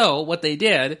 So what they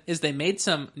did is they made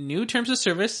some new terms of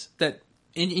service that,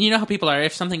 and you know how people are,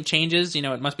 if something changes,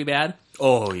 it must be bad.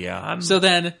 Oh, yeah. So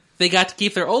then they got to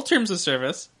keep their old terms of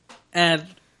service, and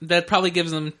that probably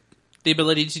gives them the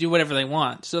ability to do whatever they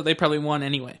want. So they probably won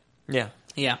anyway. Yeah.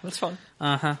 Yeah. That's fun.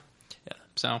 Uh-huh. Yeah.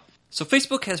 So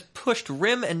Facebook has pushed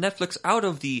RIM and Netflix out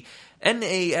of the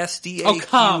NASDAQ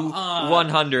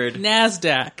 100.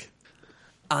 NASDAQ.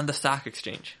 On the stock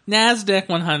exchange. NASDAQ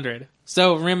 100.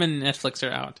 So RIM and Netflix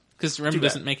are out. Because RIM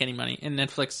doesn't make any money, and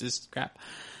Netflix is crap.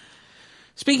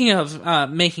 Speaking of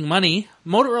making money,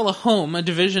 Motorola Home, a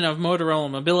division of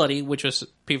Motorola Mobility, which was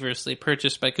previously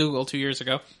purchased by Google 2 years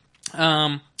ago,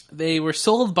 they were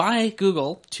sold by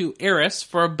Google to Aris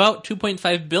for about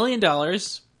 $2.5 billion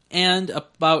and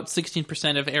about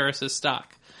 16% of Aris'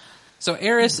 stock. So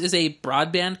Aris is a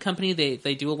broadband company.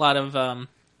 They do a lot of,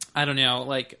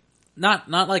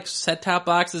 not like set-top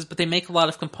boxes, but they make a lot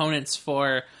of components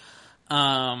for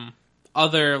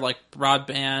other like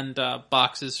broadband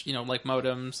boxes, like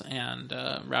modems and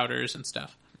routers and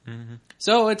stuff. Mm-hmm.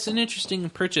 So it's an interesting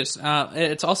purchase.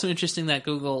 It's also interesting that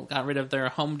Google got rid of their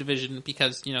home division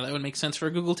because, that would make sense for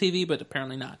a Google TV, but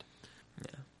apparently not.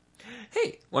 Yeah.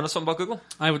 Hey, want to know something about Google?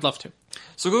 I would love to.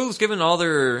 So Google's given all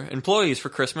their employees for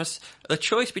Christmas the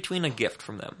choice between a gift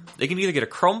from them. They can either get a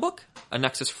Chromebook, a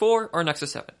Nexus 4, or a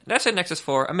Nexus 7. And I said Nexus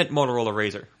 4, I meant Motorola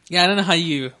Razr. Yeah, I don't know how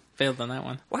you failed on that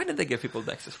one. Why did they give people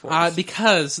Nexus 4s?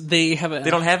 Because they have They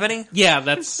don't have any? Yeah,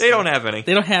 that's... They don't have any.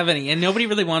 They don't have any, and nobody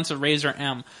really wants a Razr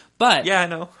M. But... Yeah, I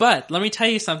know. But, let me tell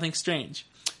you something strange.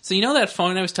 So you know that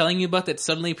phone I was telling you about that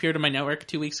suddenly appeared on my network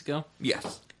 2 weeks ago?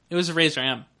 Yes. It was a Razr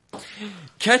M.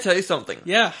 Can I tell you something?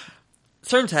 Yeah.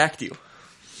 Cerns hacked you.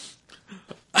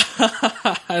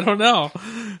 I don't know.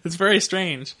 It's very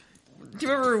strange. Do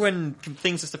you remember when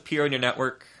things just appear on your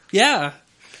network? Yeah.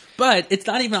 But it's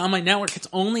not even on my network. It's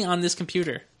only on this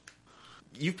computer.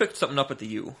 You picked something up at the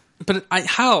U. But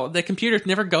how? The computer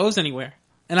never goes anywhere.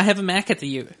 And I have a Mac at the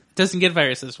U. It doesn't get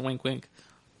viruses. Wink, wink.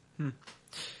 I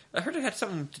heard it had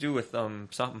something to do with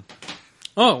something.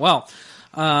 Oh, well.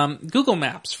 Google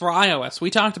Maps for iOS.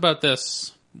 We talked about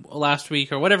this last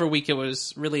week or whatever week it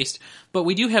was released. But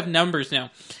we do have numbers now.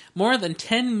 More than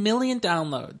 10 million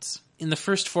downloads in the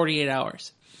first 48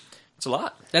 hours. It's a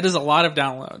lot. That is a lot of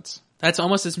downloads. That's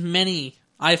almost as many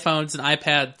iPhones and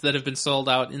iPads that have been sold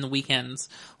out in the weekends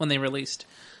when they released.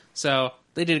 So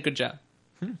they did a good job.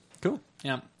 Cool.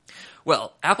 Yeah.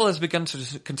 Well, Apple has begun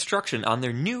construction on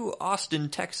their new Austin,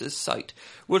 Texas site,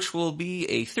 which will be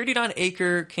a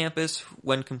 39-acre campus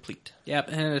when complete. Yep,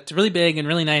 and it's really big and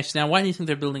really nice. Now, why do you think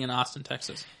they're building in Austin,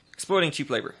 Texas? Exploiting cheap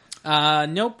labor.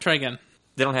 Nope, try again.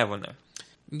 They don't have one there.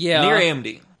 Yeah. Near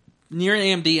AMD. Near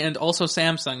AMD and also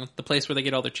Samsung, the place where they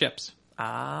get all their chips.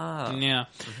 Ah. Yeah.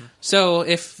 Mm-hmm. So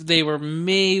if they were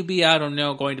maybe, I don't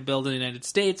know, going to build in the United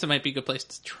States, it might be a good place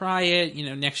to try it,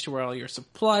 next to where all your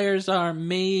suppliers are,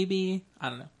 maybe. I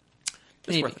don't know.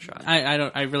 It's worth a shot.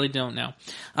 I really don't know.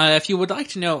 If you would like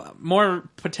to know more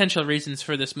potential reasons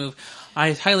for this move,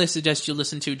 I highly suggest you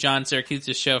listen to John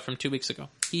Syracuse's show from 2 weeks ago.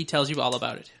 He tells you all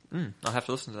about it. I'll have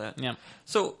to listen to that. Yeah.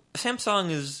 So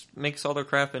Samsung makes all their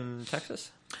crap in Texas?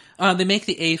 They make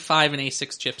the A5 and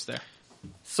A6 chips there.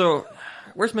 So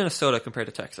where's Minnesota compared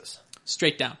to Texas?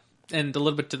 Straight down. And a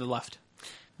little bit to the left.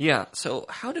 Yeah, so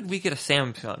how did we get a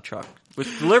Samsung truck with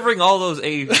delivering all those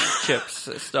A chips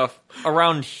stuff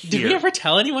around here? Did we ever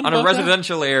tell anyone on about a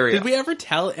residential area? Did we ever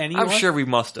tell anyone? I'm sure we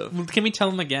must have. Can we tell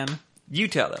them again? You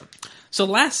tell them. So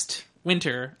last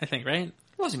winter, I think, right? It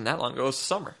wasn't even that long ago. It was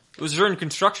summer. It was during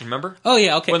construction, remember? Oh,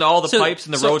 yeah, okay. When all the pipes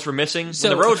and the roads were missing.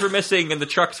 When the roads were missing and the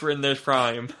trucks were in their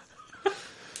prime.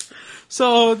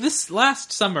 So this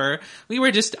last summer, we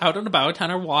were just out and about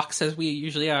on our walks as we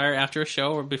usually are after a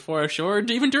show or before a show or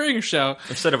even during a show.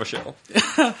 Instead of a show.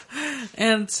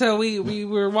 And so we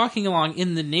were walking along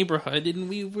in the neighborhood and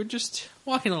we were just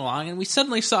walking along and we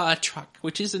suddenly saw a truck,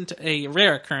 which isn't a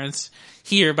rare occurrence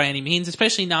here by any means,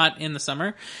 especially not in the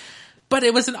summer. But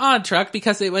it was an odd truck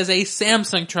because it was a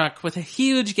Samsung truck with a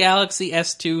huge Galaxy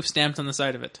S2 stamped on the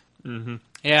side of it. Mm-hmm.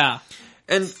 Yeah.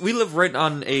 And we live right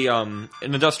on an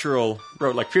industrial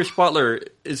road. Like Pierce Butler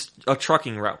is a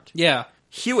trucking route. Yeah.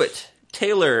 Hewitt,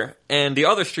 Taylor, and the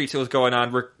other streets it was going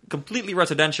on were completely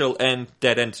residential and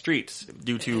dead-end streets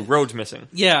due to roads missing.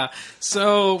 Yeah.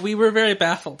 So we were very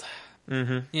baffled.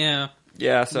 Mm-hmm. Yeah.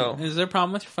 Yeah, so... Is there a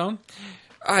problem with your phone?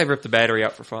 I ripped the battery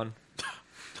out for fun.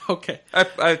 Okay.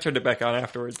 I turned it back on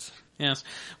afterwards. Yes.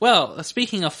 Well,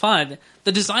 speaking of fun,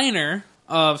 the designer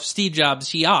of Steve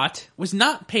Jobs' yacht was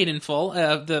not paid in full.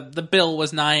 The bill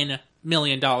was $9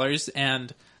 million,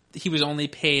 and he was only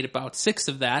paid about 6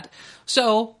 of that.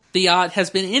 So the yacht has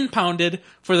been impounded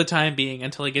for the time being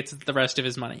until he gets the rest of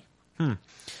his money.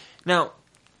 Now,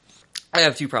 I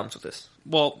have 2 problems with this.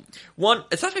 Well, one,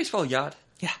 is that how you spell yacht?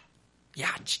 Yeah.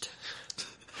 Yacht.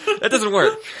 That doesn't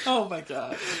work. Oh my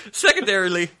god.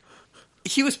 Secondarily,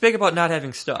 he was big about not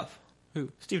having stuff.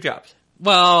 Who? Steve Jobs.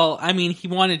 Well, I mean, he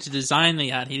wanted to design the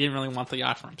yacht. He didn't really want the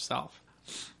yacht for himself.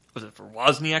 Was it for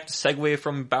Wozniak to segue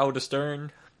from bow to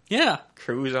stern? Yeah.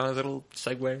 Cruise on his little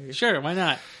Segway? Sure, why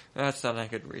not? That's not a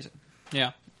good reason.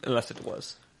 Yeah. Unless it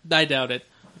was. I doubt it.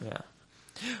 Yeah.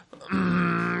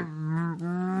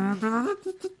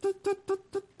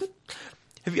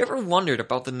 Have you ever wondered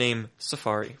about the name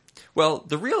Safari? Well,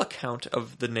 the real account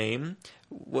of the name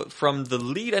from the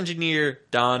lead engineer,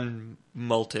 Don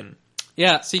Moulton.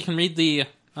 Yeah, so you can read the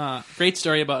great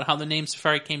story about how the name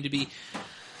Safari came to be.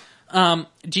 Do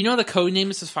you know the code name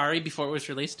of Safari before it was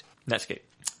released? Netscape.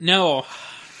 No, it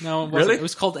wasn't. Really? It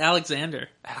was called Alexander.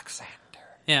 Alexander.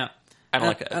 Yeah. I don't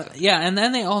like that. Yeah, and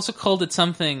then they also called it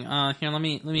something. Here, let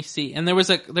me see. And there was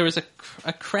a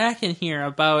crack in here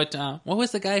about what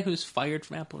was the guy who's fired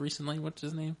from Apple recently? What's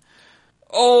his name?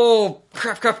 Oh,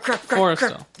 crap.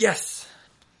 Forrestal. Yes.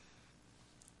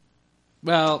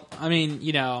 Well, I mean,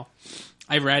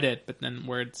 I read it, but then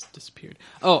words disappeared.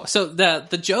 Oh, so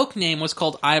the joke name was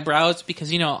called Eyebrows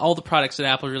because, all the products that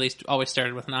Apple released always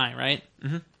started with an eye, right?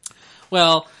 Mm-hmm.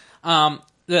 Well,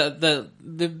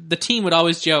 the team would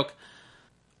always joke,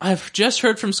 I've just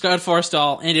heard from Scott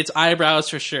Forstall, and it's eyebrows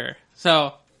for sure.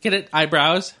 So, get it?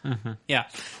 Eyebrows? Mm-hmm. Yeah.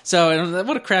 So,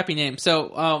 what a crappy name.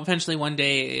 So, eventually one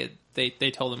day,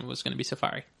 they told him it was going to be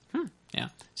Safari. Yeah.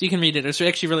 So, you can read it. It's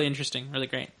actually really interesting. Really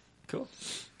great. Cool.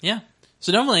 Yeah.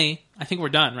 So, normally, I think we're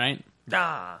done, right?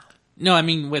 Ah. No, I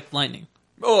mean with Lightning.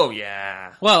 Oh,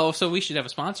 yeah. Well, so we should have a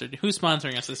sponsor. Who's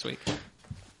sponsoring us this week?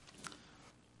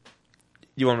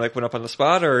 You want to make one up on the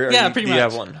spot, or pretty much. Do you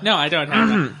have one? No, I don't have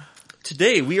one.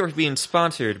 Today, we are being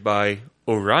sponsored by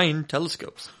Orion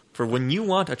Telescopes. For when you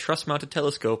want a truss-mounted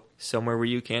telescope somewhere where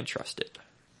you can't trust it.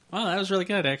 Wow, that was really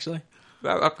good, actually.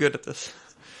 I'm good at this.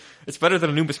 It's better than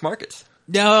Anubis Markets.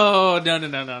 No.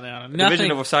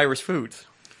 Division of Osiris Foods.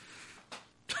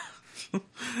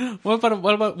 What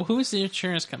about who's the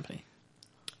insurance company?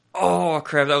 Oh,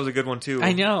 crap, that was a good one, too.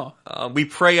 I know. We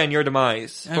pray on your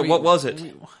demise. But what was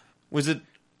it? Was it...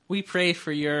 We pray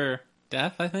for your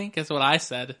death, I think, is what I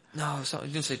said. No, you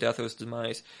didn't say death, it was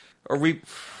demise. Or we...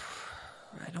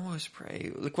 I know it was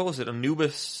pray. Like, what was it?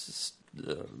 Anubis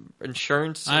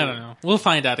insurance. I don't know. We'll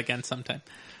find out again sometime.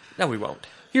 No, we won't.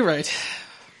 You're right.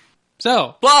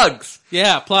 So. Plugs!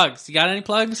 Yeah, plugs. You got any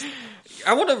plugs?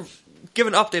 I want to give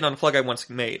an update on a plug I once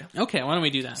made. Okay, why don't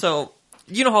we do that? So,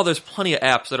 you know how there's plenty of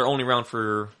apps that are only around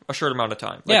for a short amount of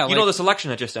time? Yeah, you know this election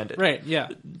that just ended? Right, yeah.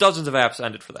 Dozens of apps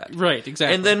ended for that. Right,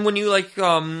 exactly. And then when you,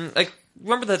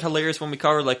 remember that hilarious when we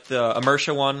covered, the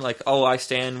Imertia one? I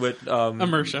stand with...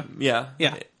 Imertia. Yeah.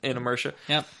 Yeah. In Imertia.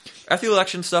 Yep. After the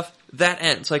election stuff, that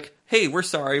ends. Hey, we're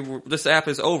sorry, this app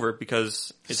is over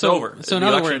because it's over. So in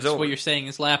other words, what you're saying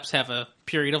is apps have a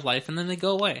period of life and then they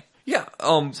go away. Yeah,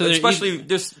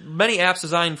 there's many apps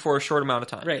designed for a short amount of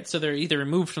time. Right, so they're either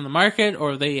removed from the market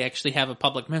or they actually have a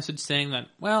public message saying that,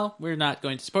 well, we're not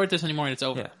going to support this anymore and it's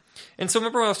over. Yeah. And so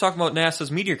remember when I was talking about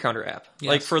NASA's Meteor Counter app?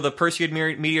 Yes. For the Perseid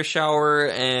meteor shower,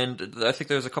 and I think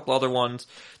there's a couple other ones.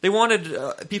 They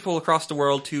wanted people across the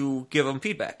world to give them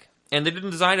feedback. And they didn't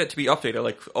design it to be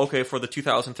updated, for the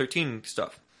 2013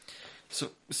 stuff.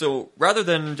 So rather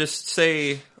than just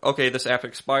say, okay, this app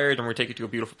expired and we're taking you to a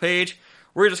beautiful page,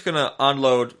 we're just going to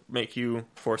unload, make you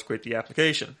force quit the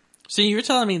application. So you're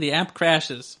telling me the app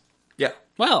crashes? Yeah.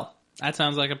 Well, that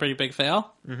sounds like a pretty big fail.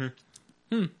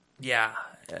 Mm-hmm. Yeah.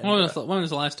 When was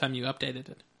the last time you updated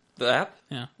it? The app?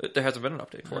 Yeah. There hasn't been an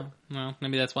update for it. Well,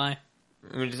 maybe that's why.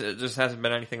 I mean, it just hasn't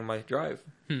been anything in my drive.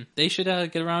 They should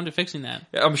get around to fixing that.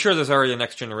 Yeah, I'm sure there's already a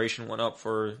next generation one up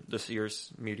for this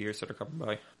year's meteors that are coming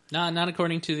by. Not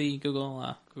according to the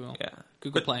Google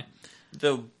Play.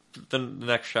 The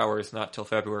next shower is not till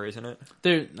February, isn't it?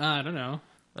 I don't know.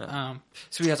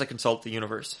 So we have to consult the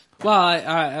universe. Well,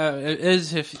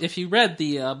 if you read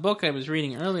the book I was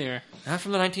reading earlier, not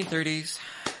from the 1930s.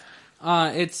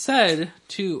 It said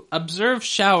to observe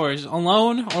showers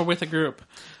alone or with a group.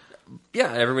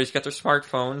 Yeah, everybody's got their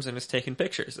smartphones and is taking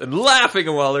pictures and laughing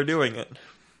while they're doing it.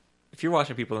 If you're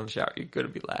watching people in the shower, you're going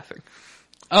to be laughing.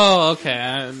 Oh, okay.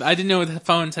 I didn't know what the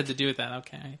phones had to do with that.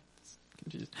 Okay.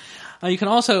 You can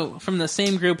also, from the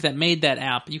same group that made that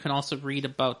app, you can also read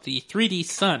about the 3D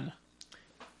sun.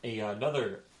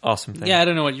 Another awesome thing. Yeah, I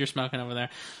don't know what you're smoking over there.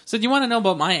 So do you want to know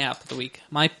about my app of the week?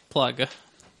 My plug.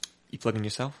 You plugging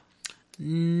yourself?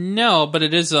 No, but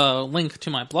it is a link to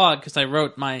my blog because I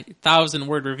wrote my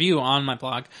 1,000-word review on my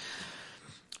blog.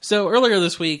 So earlier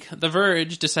this week, The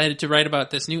Verge decided to write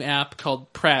about this new app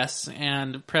called Press,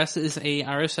 and Press is a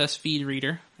RSS feed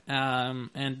reader.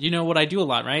 And you know what I do a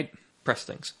lot, right? Press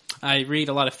things. I read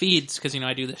a lot of feeds because,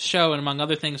 I do this show, and among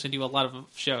other things, I do a lot of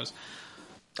shows.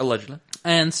 Allegedly.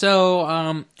 And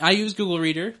so I use Google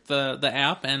Reader, the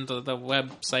app, and the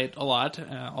website a lot,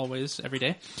 always, every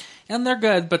day. And they're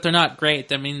good, but they're not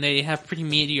great. I mean, they have pretty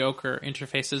mediocre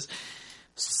interfaces.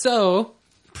 So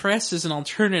Press is an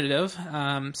alternative.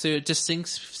 So it just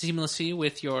syncs seamlessly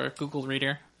with your Google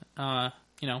Reader,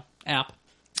 app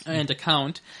and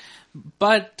account.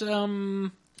 But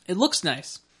it looks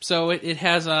nice. So it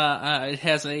has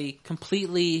a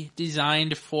completely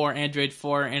designed for Android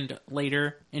 4 and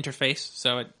later interface,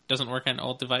 so it doesn't work on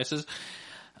old devices.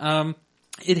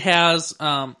 It has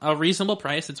a reasonable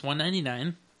price. It's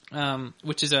 $1.99,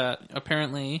 which is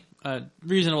apparently a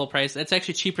reasonable price. It's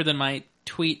actually cheaper than my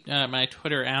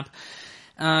Twitter app.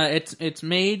 It's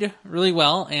made really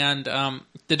well, and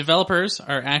the developers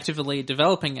are actively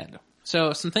developing it.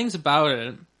 So some things about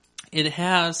it. It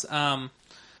has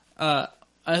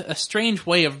a strange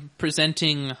way of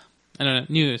presenting,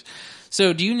 news.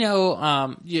 So do you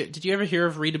know, did you ever hear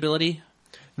of Readability?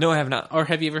 No, I have not. Or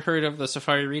have you ever heard of the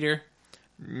Safari Reader?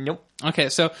 Nope. Okay,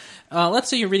 so let's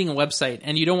say you're reading a website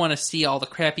and you don't want to see all the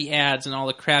crappy ads and all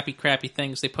the crappy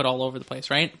things they put all over the place,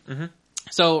 right? Mm-hmm.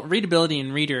 So Readability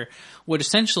in Reader would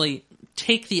essentially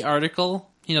take the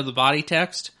article, the body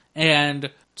text,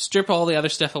 and strip all the other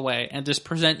stuff away and just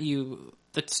present you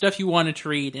the stuff you wanted to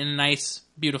read in a nice,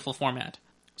 beautiful format.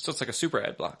 So it's like a super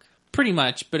ad block. Pretty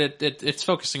much, but it's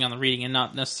focusing on the reading and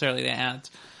not necessarily the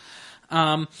ads.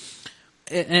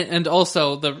 And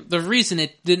also, the reason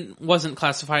it wasn't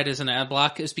classified as an ad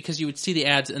block is because you would see the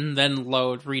ads and then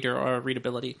load Reader or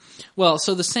Readability. Well,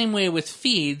 so the same way with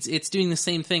feeds, it's doing the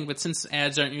same thing, but since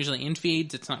ads aren't usually in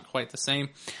feeds, it's not quite the same.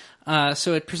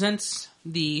 So it presents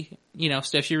the,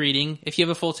 stuff you're reading, if you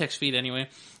have a full text feed anyway.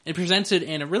 It presents it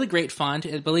in a really great font.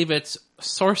 I believe it's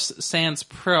Source Sans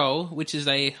Pro, which is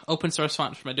a open source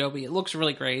font from Adobe. It looks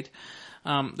really great.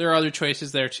 There are other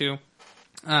choices there too.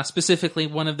 Specifically,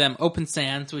 one of them, Open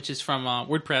Sans, which is from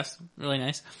WordPress. Really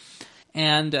nice.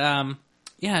 And,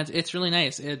 it's really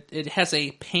nice. It has a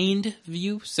paned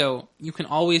view, so you can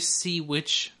always see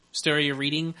which story you're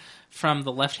reading from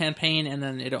the left-hand pane, and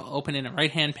then it'll open in a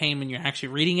right-hand pane when you're actually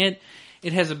reading it.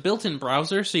 It has a built-in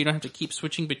browser, so you don't have to keep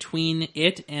switching between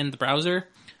it and the browser.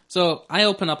 So I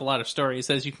open up a lot of stories,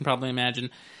 as you can probably imagine,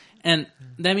 and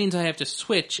that means I have to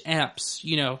switch apps,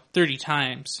 30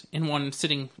 times in one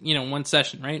sitting, one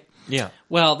session, right? Yeah.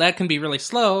 Well, that can be really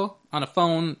slow on a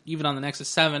phone, even on the Nexus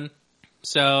 7.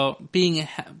 So being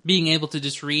able to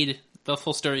just read the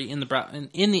full story in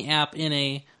the app in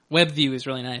a web view is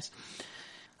really nice.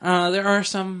 There are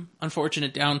some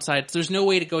unfortunate downsides. There's no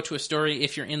way to go to a story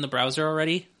if you're in the browser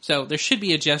already, so there should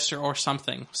be a gesture or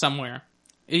something somewhere.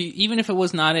 Even if it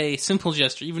was not a simple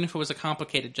gesture, even if it was a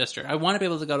complicated gesture, I want to be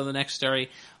able to go to the next story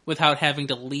without having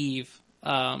to leave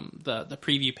the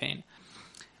preview pane.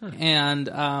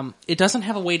 And it doesn't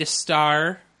have a way to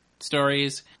star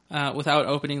stories without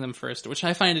opening them first, which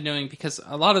I find annoying because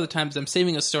a lot of the times I'm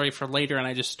saving a story for later and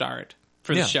I just star it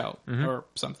for the show or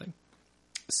something.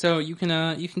 So you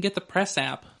can get the Press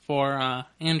app for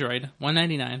Android,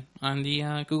 $199 on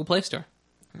the Google Play Store.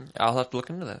 I'll have to look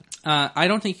into that. I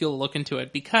don't think you'll look into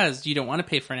it because you don't want to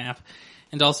pay for an app,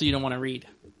 and also you don't want to read.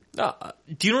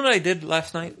 Do you know what I did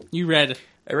last night? You read.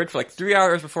 I read for like 3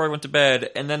 hours before I went to bed,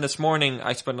 and then this morning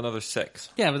I spent another 6.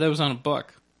 Yeah, but that was on a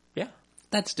book. Yeah.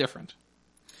 That's different.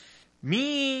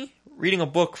 Me reading a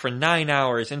book for 9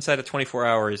 hours inside of 24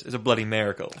 hours is a bloody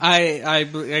miracle. I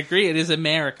agree, it is a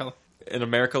miracle. In a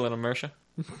miracle in America?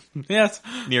 Yes.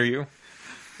 Near you?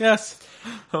 Yes.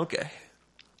 Okay.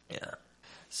 Yeah.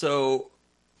 So,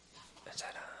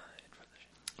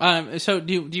 so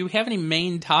do you have any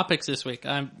main topics this week?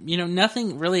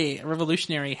 Nothing really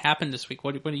revolutionary happened this week.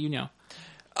 What do you know?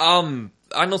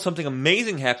 I know something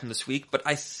amazing happened this week, but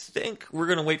I think we're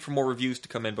going to wait for more reviews to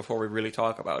come in before we really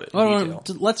talk about it in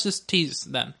detail. Let's just tease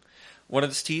then.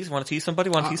 Want to tease? Want to tease somebody?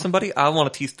 Want to tease somebody? I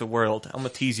want to tease the world. I'm going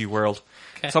to tease you, world.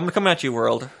 Okay. So I'm going to come at you,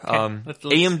 world. Okay.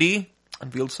 AMD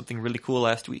unveiled something really cool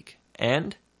last week,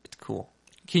 and it's cool.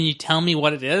 Can you tell me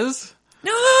what it is?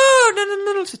 No,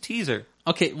 it's a teaser.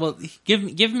 Okay, well,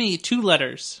 give me 2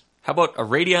 letters. How about a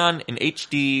Radeon, an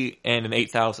HD, and an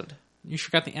 8000? You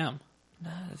forgot the M.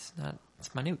 No, it's not.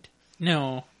 It's minute.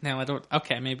 No, I don't.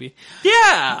 Okay, maybe. Yeah,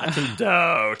 I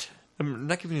don't. I'm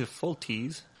not giving you the full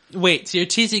tease. Wait, so you're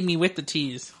teasing me with the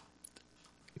tease?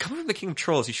 Coming from the King of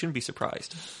Trolls, you shouldn't be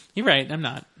surprised. You're right, I'm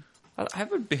not. I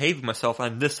haven't behaved myself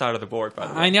on this side of the board, by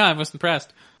the way. I know, I was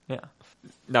impressed. Yeah.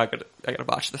 Now I gotta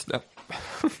botch this now.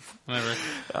 Whatever.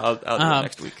 I'll do it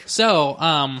next week. So,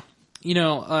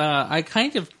 I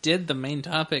kind of did the main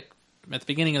topic at the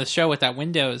beginning of the show with that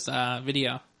Windows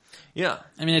video. Yeah.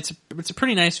 I mean, it's a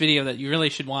pretty nice video that you really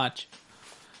should watch.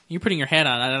 You're putting your head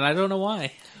on it, and I don't know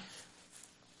why.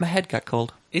 My head got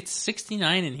cold. It's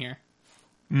 69 in here.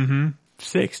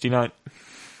 69.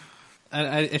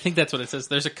 I think that's what it says.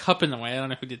 There's a cup in the way. I don't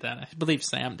know who did that. I believe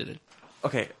Sam did it.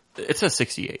 Okay, it says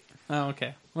 68. Oh,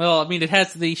 okay. Well, I mean, it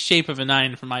has the shape of a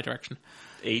 9 from my direction.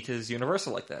 8 is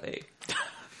universal like that, 8.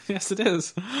 Yes, it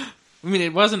is. I mean,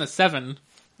 it wasn't a 7.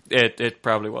 It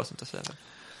probably wasn't a 7.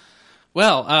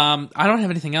 Well, I don't have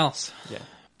anything else. Yeah.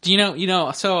 Do you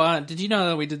know, so, did you know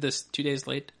that we did this 2 days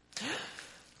late?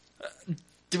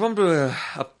 Do you want me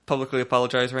to publicly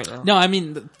apologize right now? No, I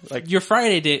mean, your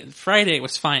Friday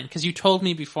was fine, because you told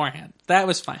me beforehand. That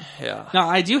was fine. Yeah. Now,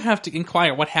 I do have to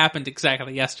inquire what happened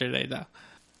exactly yesterday, though.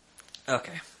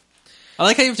 Okay. I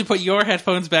like how you have to put your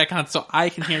headphones back on so I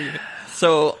can hear you.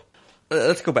 So,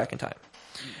 let's go back in time.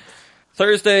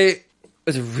 Thursday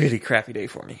was a really crappy day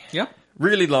for me. Yeah.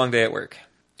 Really long day at work.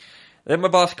 Then my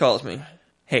boss calls me.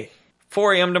 Hey,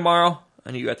 4 a.m. tomorrow,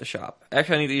 I need you at the shop.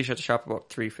 Actually, I need you at the shop about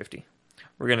 3:50.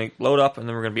 We're going to load up, and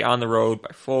then we're going to be on the road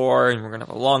by 4, and we're going to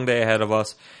have a long day ahead of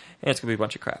us, and it's going to be a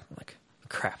bunch of crap. I'm like,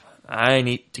 crap. I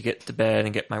need to get to bed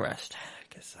and get my rest,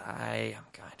 because I am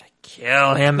going to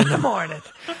kill him in the morning.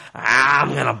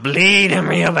 I'm going to bleed him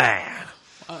real bad.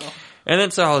 Uh-oh. And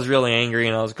then so I was really angry,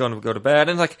 and I was going to go to bed,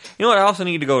 and like, you know what, I also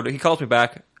need to go to, he calls me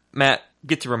back, Matt,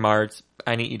 get to Ramard's,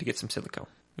 I need you to get some silicone.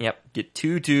 Yep, get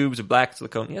 2 tubes of black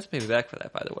silicone. He has to pay me back for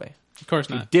that, by the way. Of course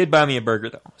not. He did buy me a burger,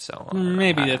 though. So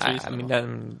maybe that's reasonable. I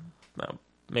mean, that,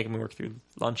 making me work through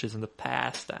lunches in the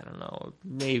past, I don't know.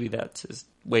 Maybe that's his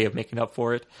way of making up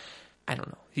for it. I don't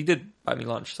know. He did buy me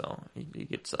lunch, so he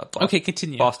gets okay,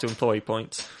 continue. boss to employee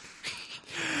points.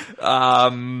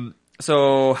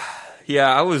 So,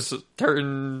 yeah, I was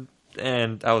hurting,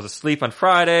 and I was asleep on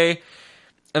Friday.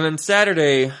 And then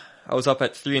Saturday, I was up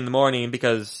at 3 in the morning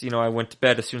because, I went to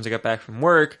bed as soon as I got back from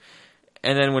work.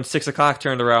 And then when 6 o'clock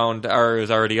turned around, I was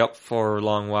already up for a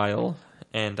long while.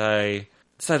 And I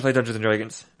decided to play Dungeons &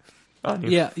 Dragons.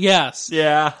 Yeah, yes.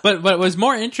 Yeah. But what was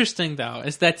more interesting, though,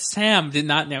 is that Sam did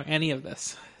not know any of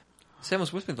this. Sam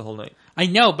was with me the whole night. I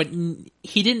know, but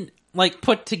he didn't,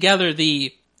 put together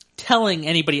the telling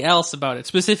anybody else about it,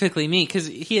 specifically me, because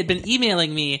he had been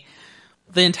emailing me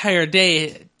the entire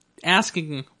day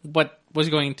asking what was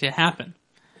going to happen.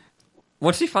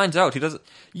 Once he finds out, he doesn't...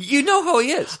 You know how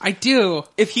he is. I do.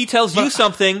 If he tells you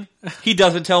something, he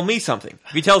doesn't tell me something.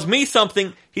 If he tells me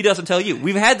something, he doesn't tell you.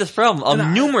 We've had this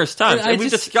problem numerous times, and we've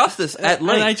discussed this at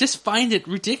length. And I just find it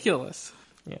ridiculous.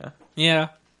 Yeah. Yeah.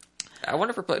 I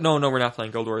wonder if we're playing... No, we're not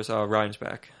playing Guild Wars. Ryan's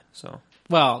back, so...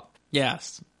 Well,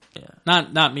 yes. Yeah.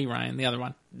 Not me, Ryan, the other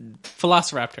one.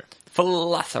 Velociraptor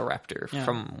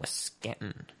from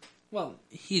Wisconsin. Well,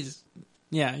 he's...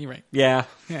 Yeah, you're right. Yeah.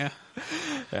 Yeah.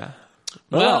 Yeah.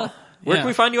 Well, where can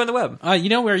we find you on the web? You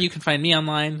know where you can find me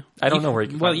online? I don't know where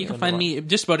you can find me. Well, you can find me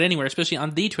just about anywhere, especially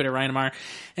on the Twitter, Ryan Amar,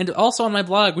 and also on my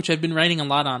blog, which I've been writing a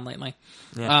lot on lately.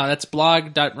 Yeah. That's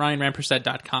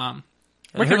blog.ryanrampersad.com.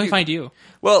 Where can we find you?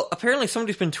 Well, apparently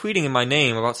somebody's been tweeting in my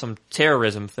name about some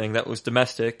terrorism thing that was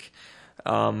domestic.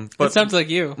 But it sounds like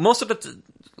you. Most of it...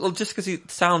 Well, just because he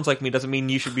sounds like me doesn't mean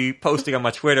you should be posting on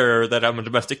my Twitter that I'm a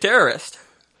domestic terrorist.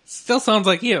 Still sounds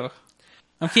like you.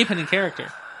 I'm keeping in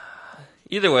character.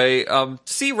 Either way, to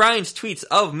see Ryan's tweets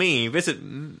of me, visit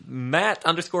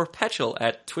Matt_Petchel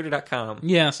at twitter.com.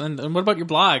 Yes, and what about your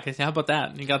blog? How about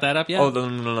that? You got that up yet? Oh,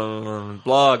 the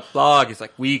blog is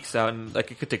like weeks out, and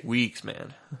like it could take weeks,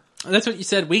 man. That's what you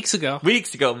said weeks ago.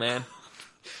 Weeks ago, man.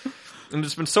 And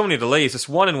there's been so many delays. This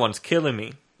 1-in-1's killing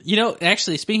me. You know,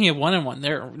 actually, speaking of 1-in-1,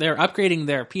 they're upgrading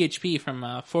their PHP from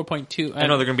 4.2. I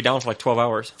know they're going to be down for like 12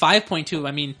 hours. 5.2,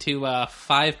 I mean, to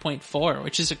 5.4,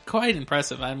 which is quite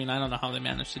impressive. I mean, I don't know how they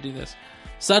managed to do this.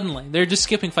 Suddenly, they're just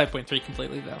skipping 5.3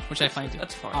 completely, though, which I find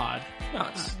that's fine. Odd. No,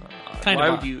 it's not odd. Kind Why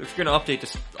of would you? If you're going to update,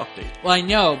 just update. Well, I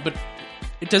know, but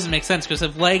it doesn't make sense because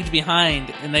they've lagged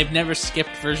behind and they've never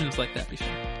skipped versions like that before.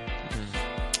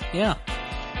 Mm-hmm. Yeah.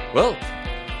 Well,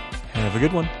 have a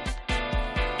good one.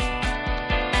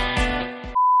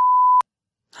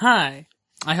 Hi.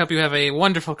 I hope you have a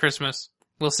wonderful Christmas.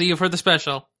 We'll see you for the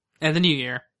special and the New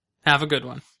Year. Have a good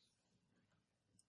one.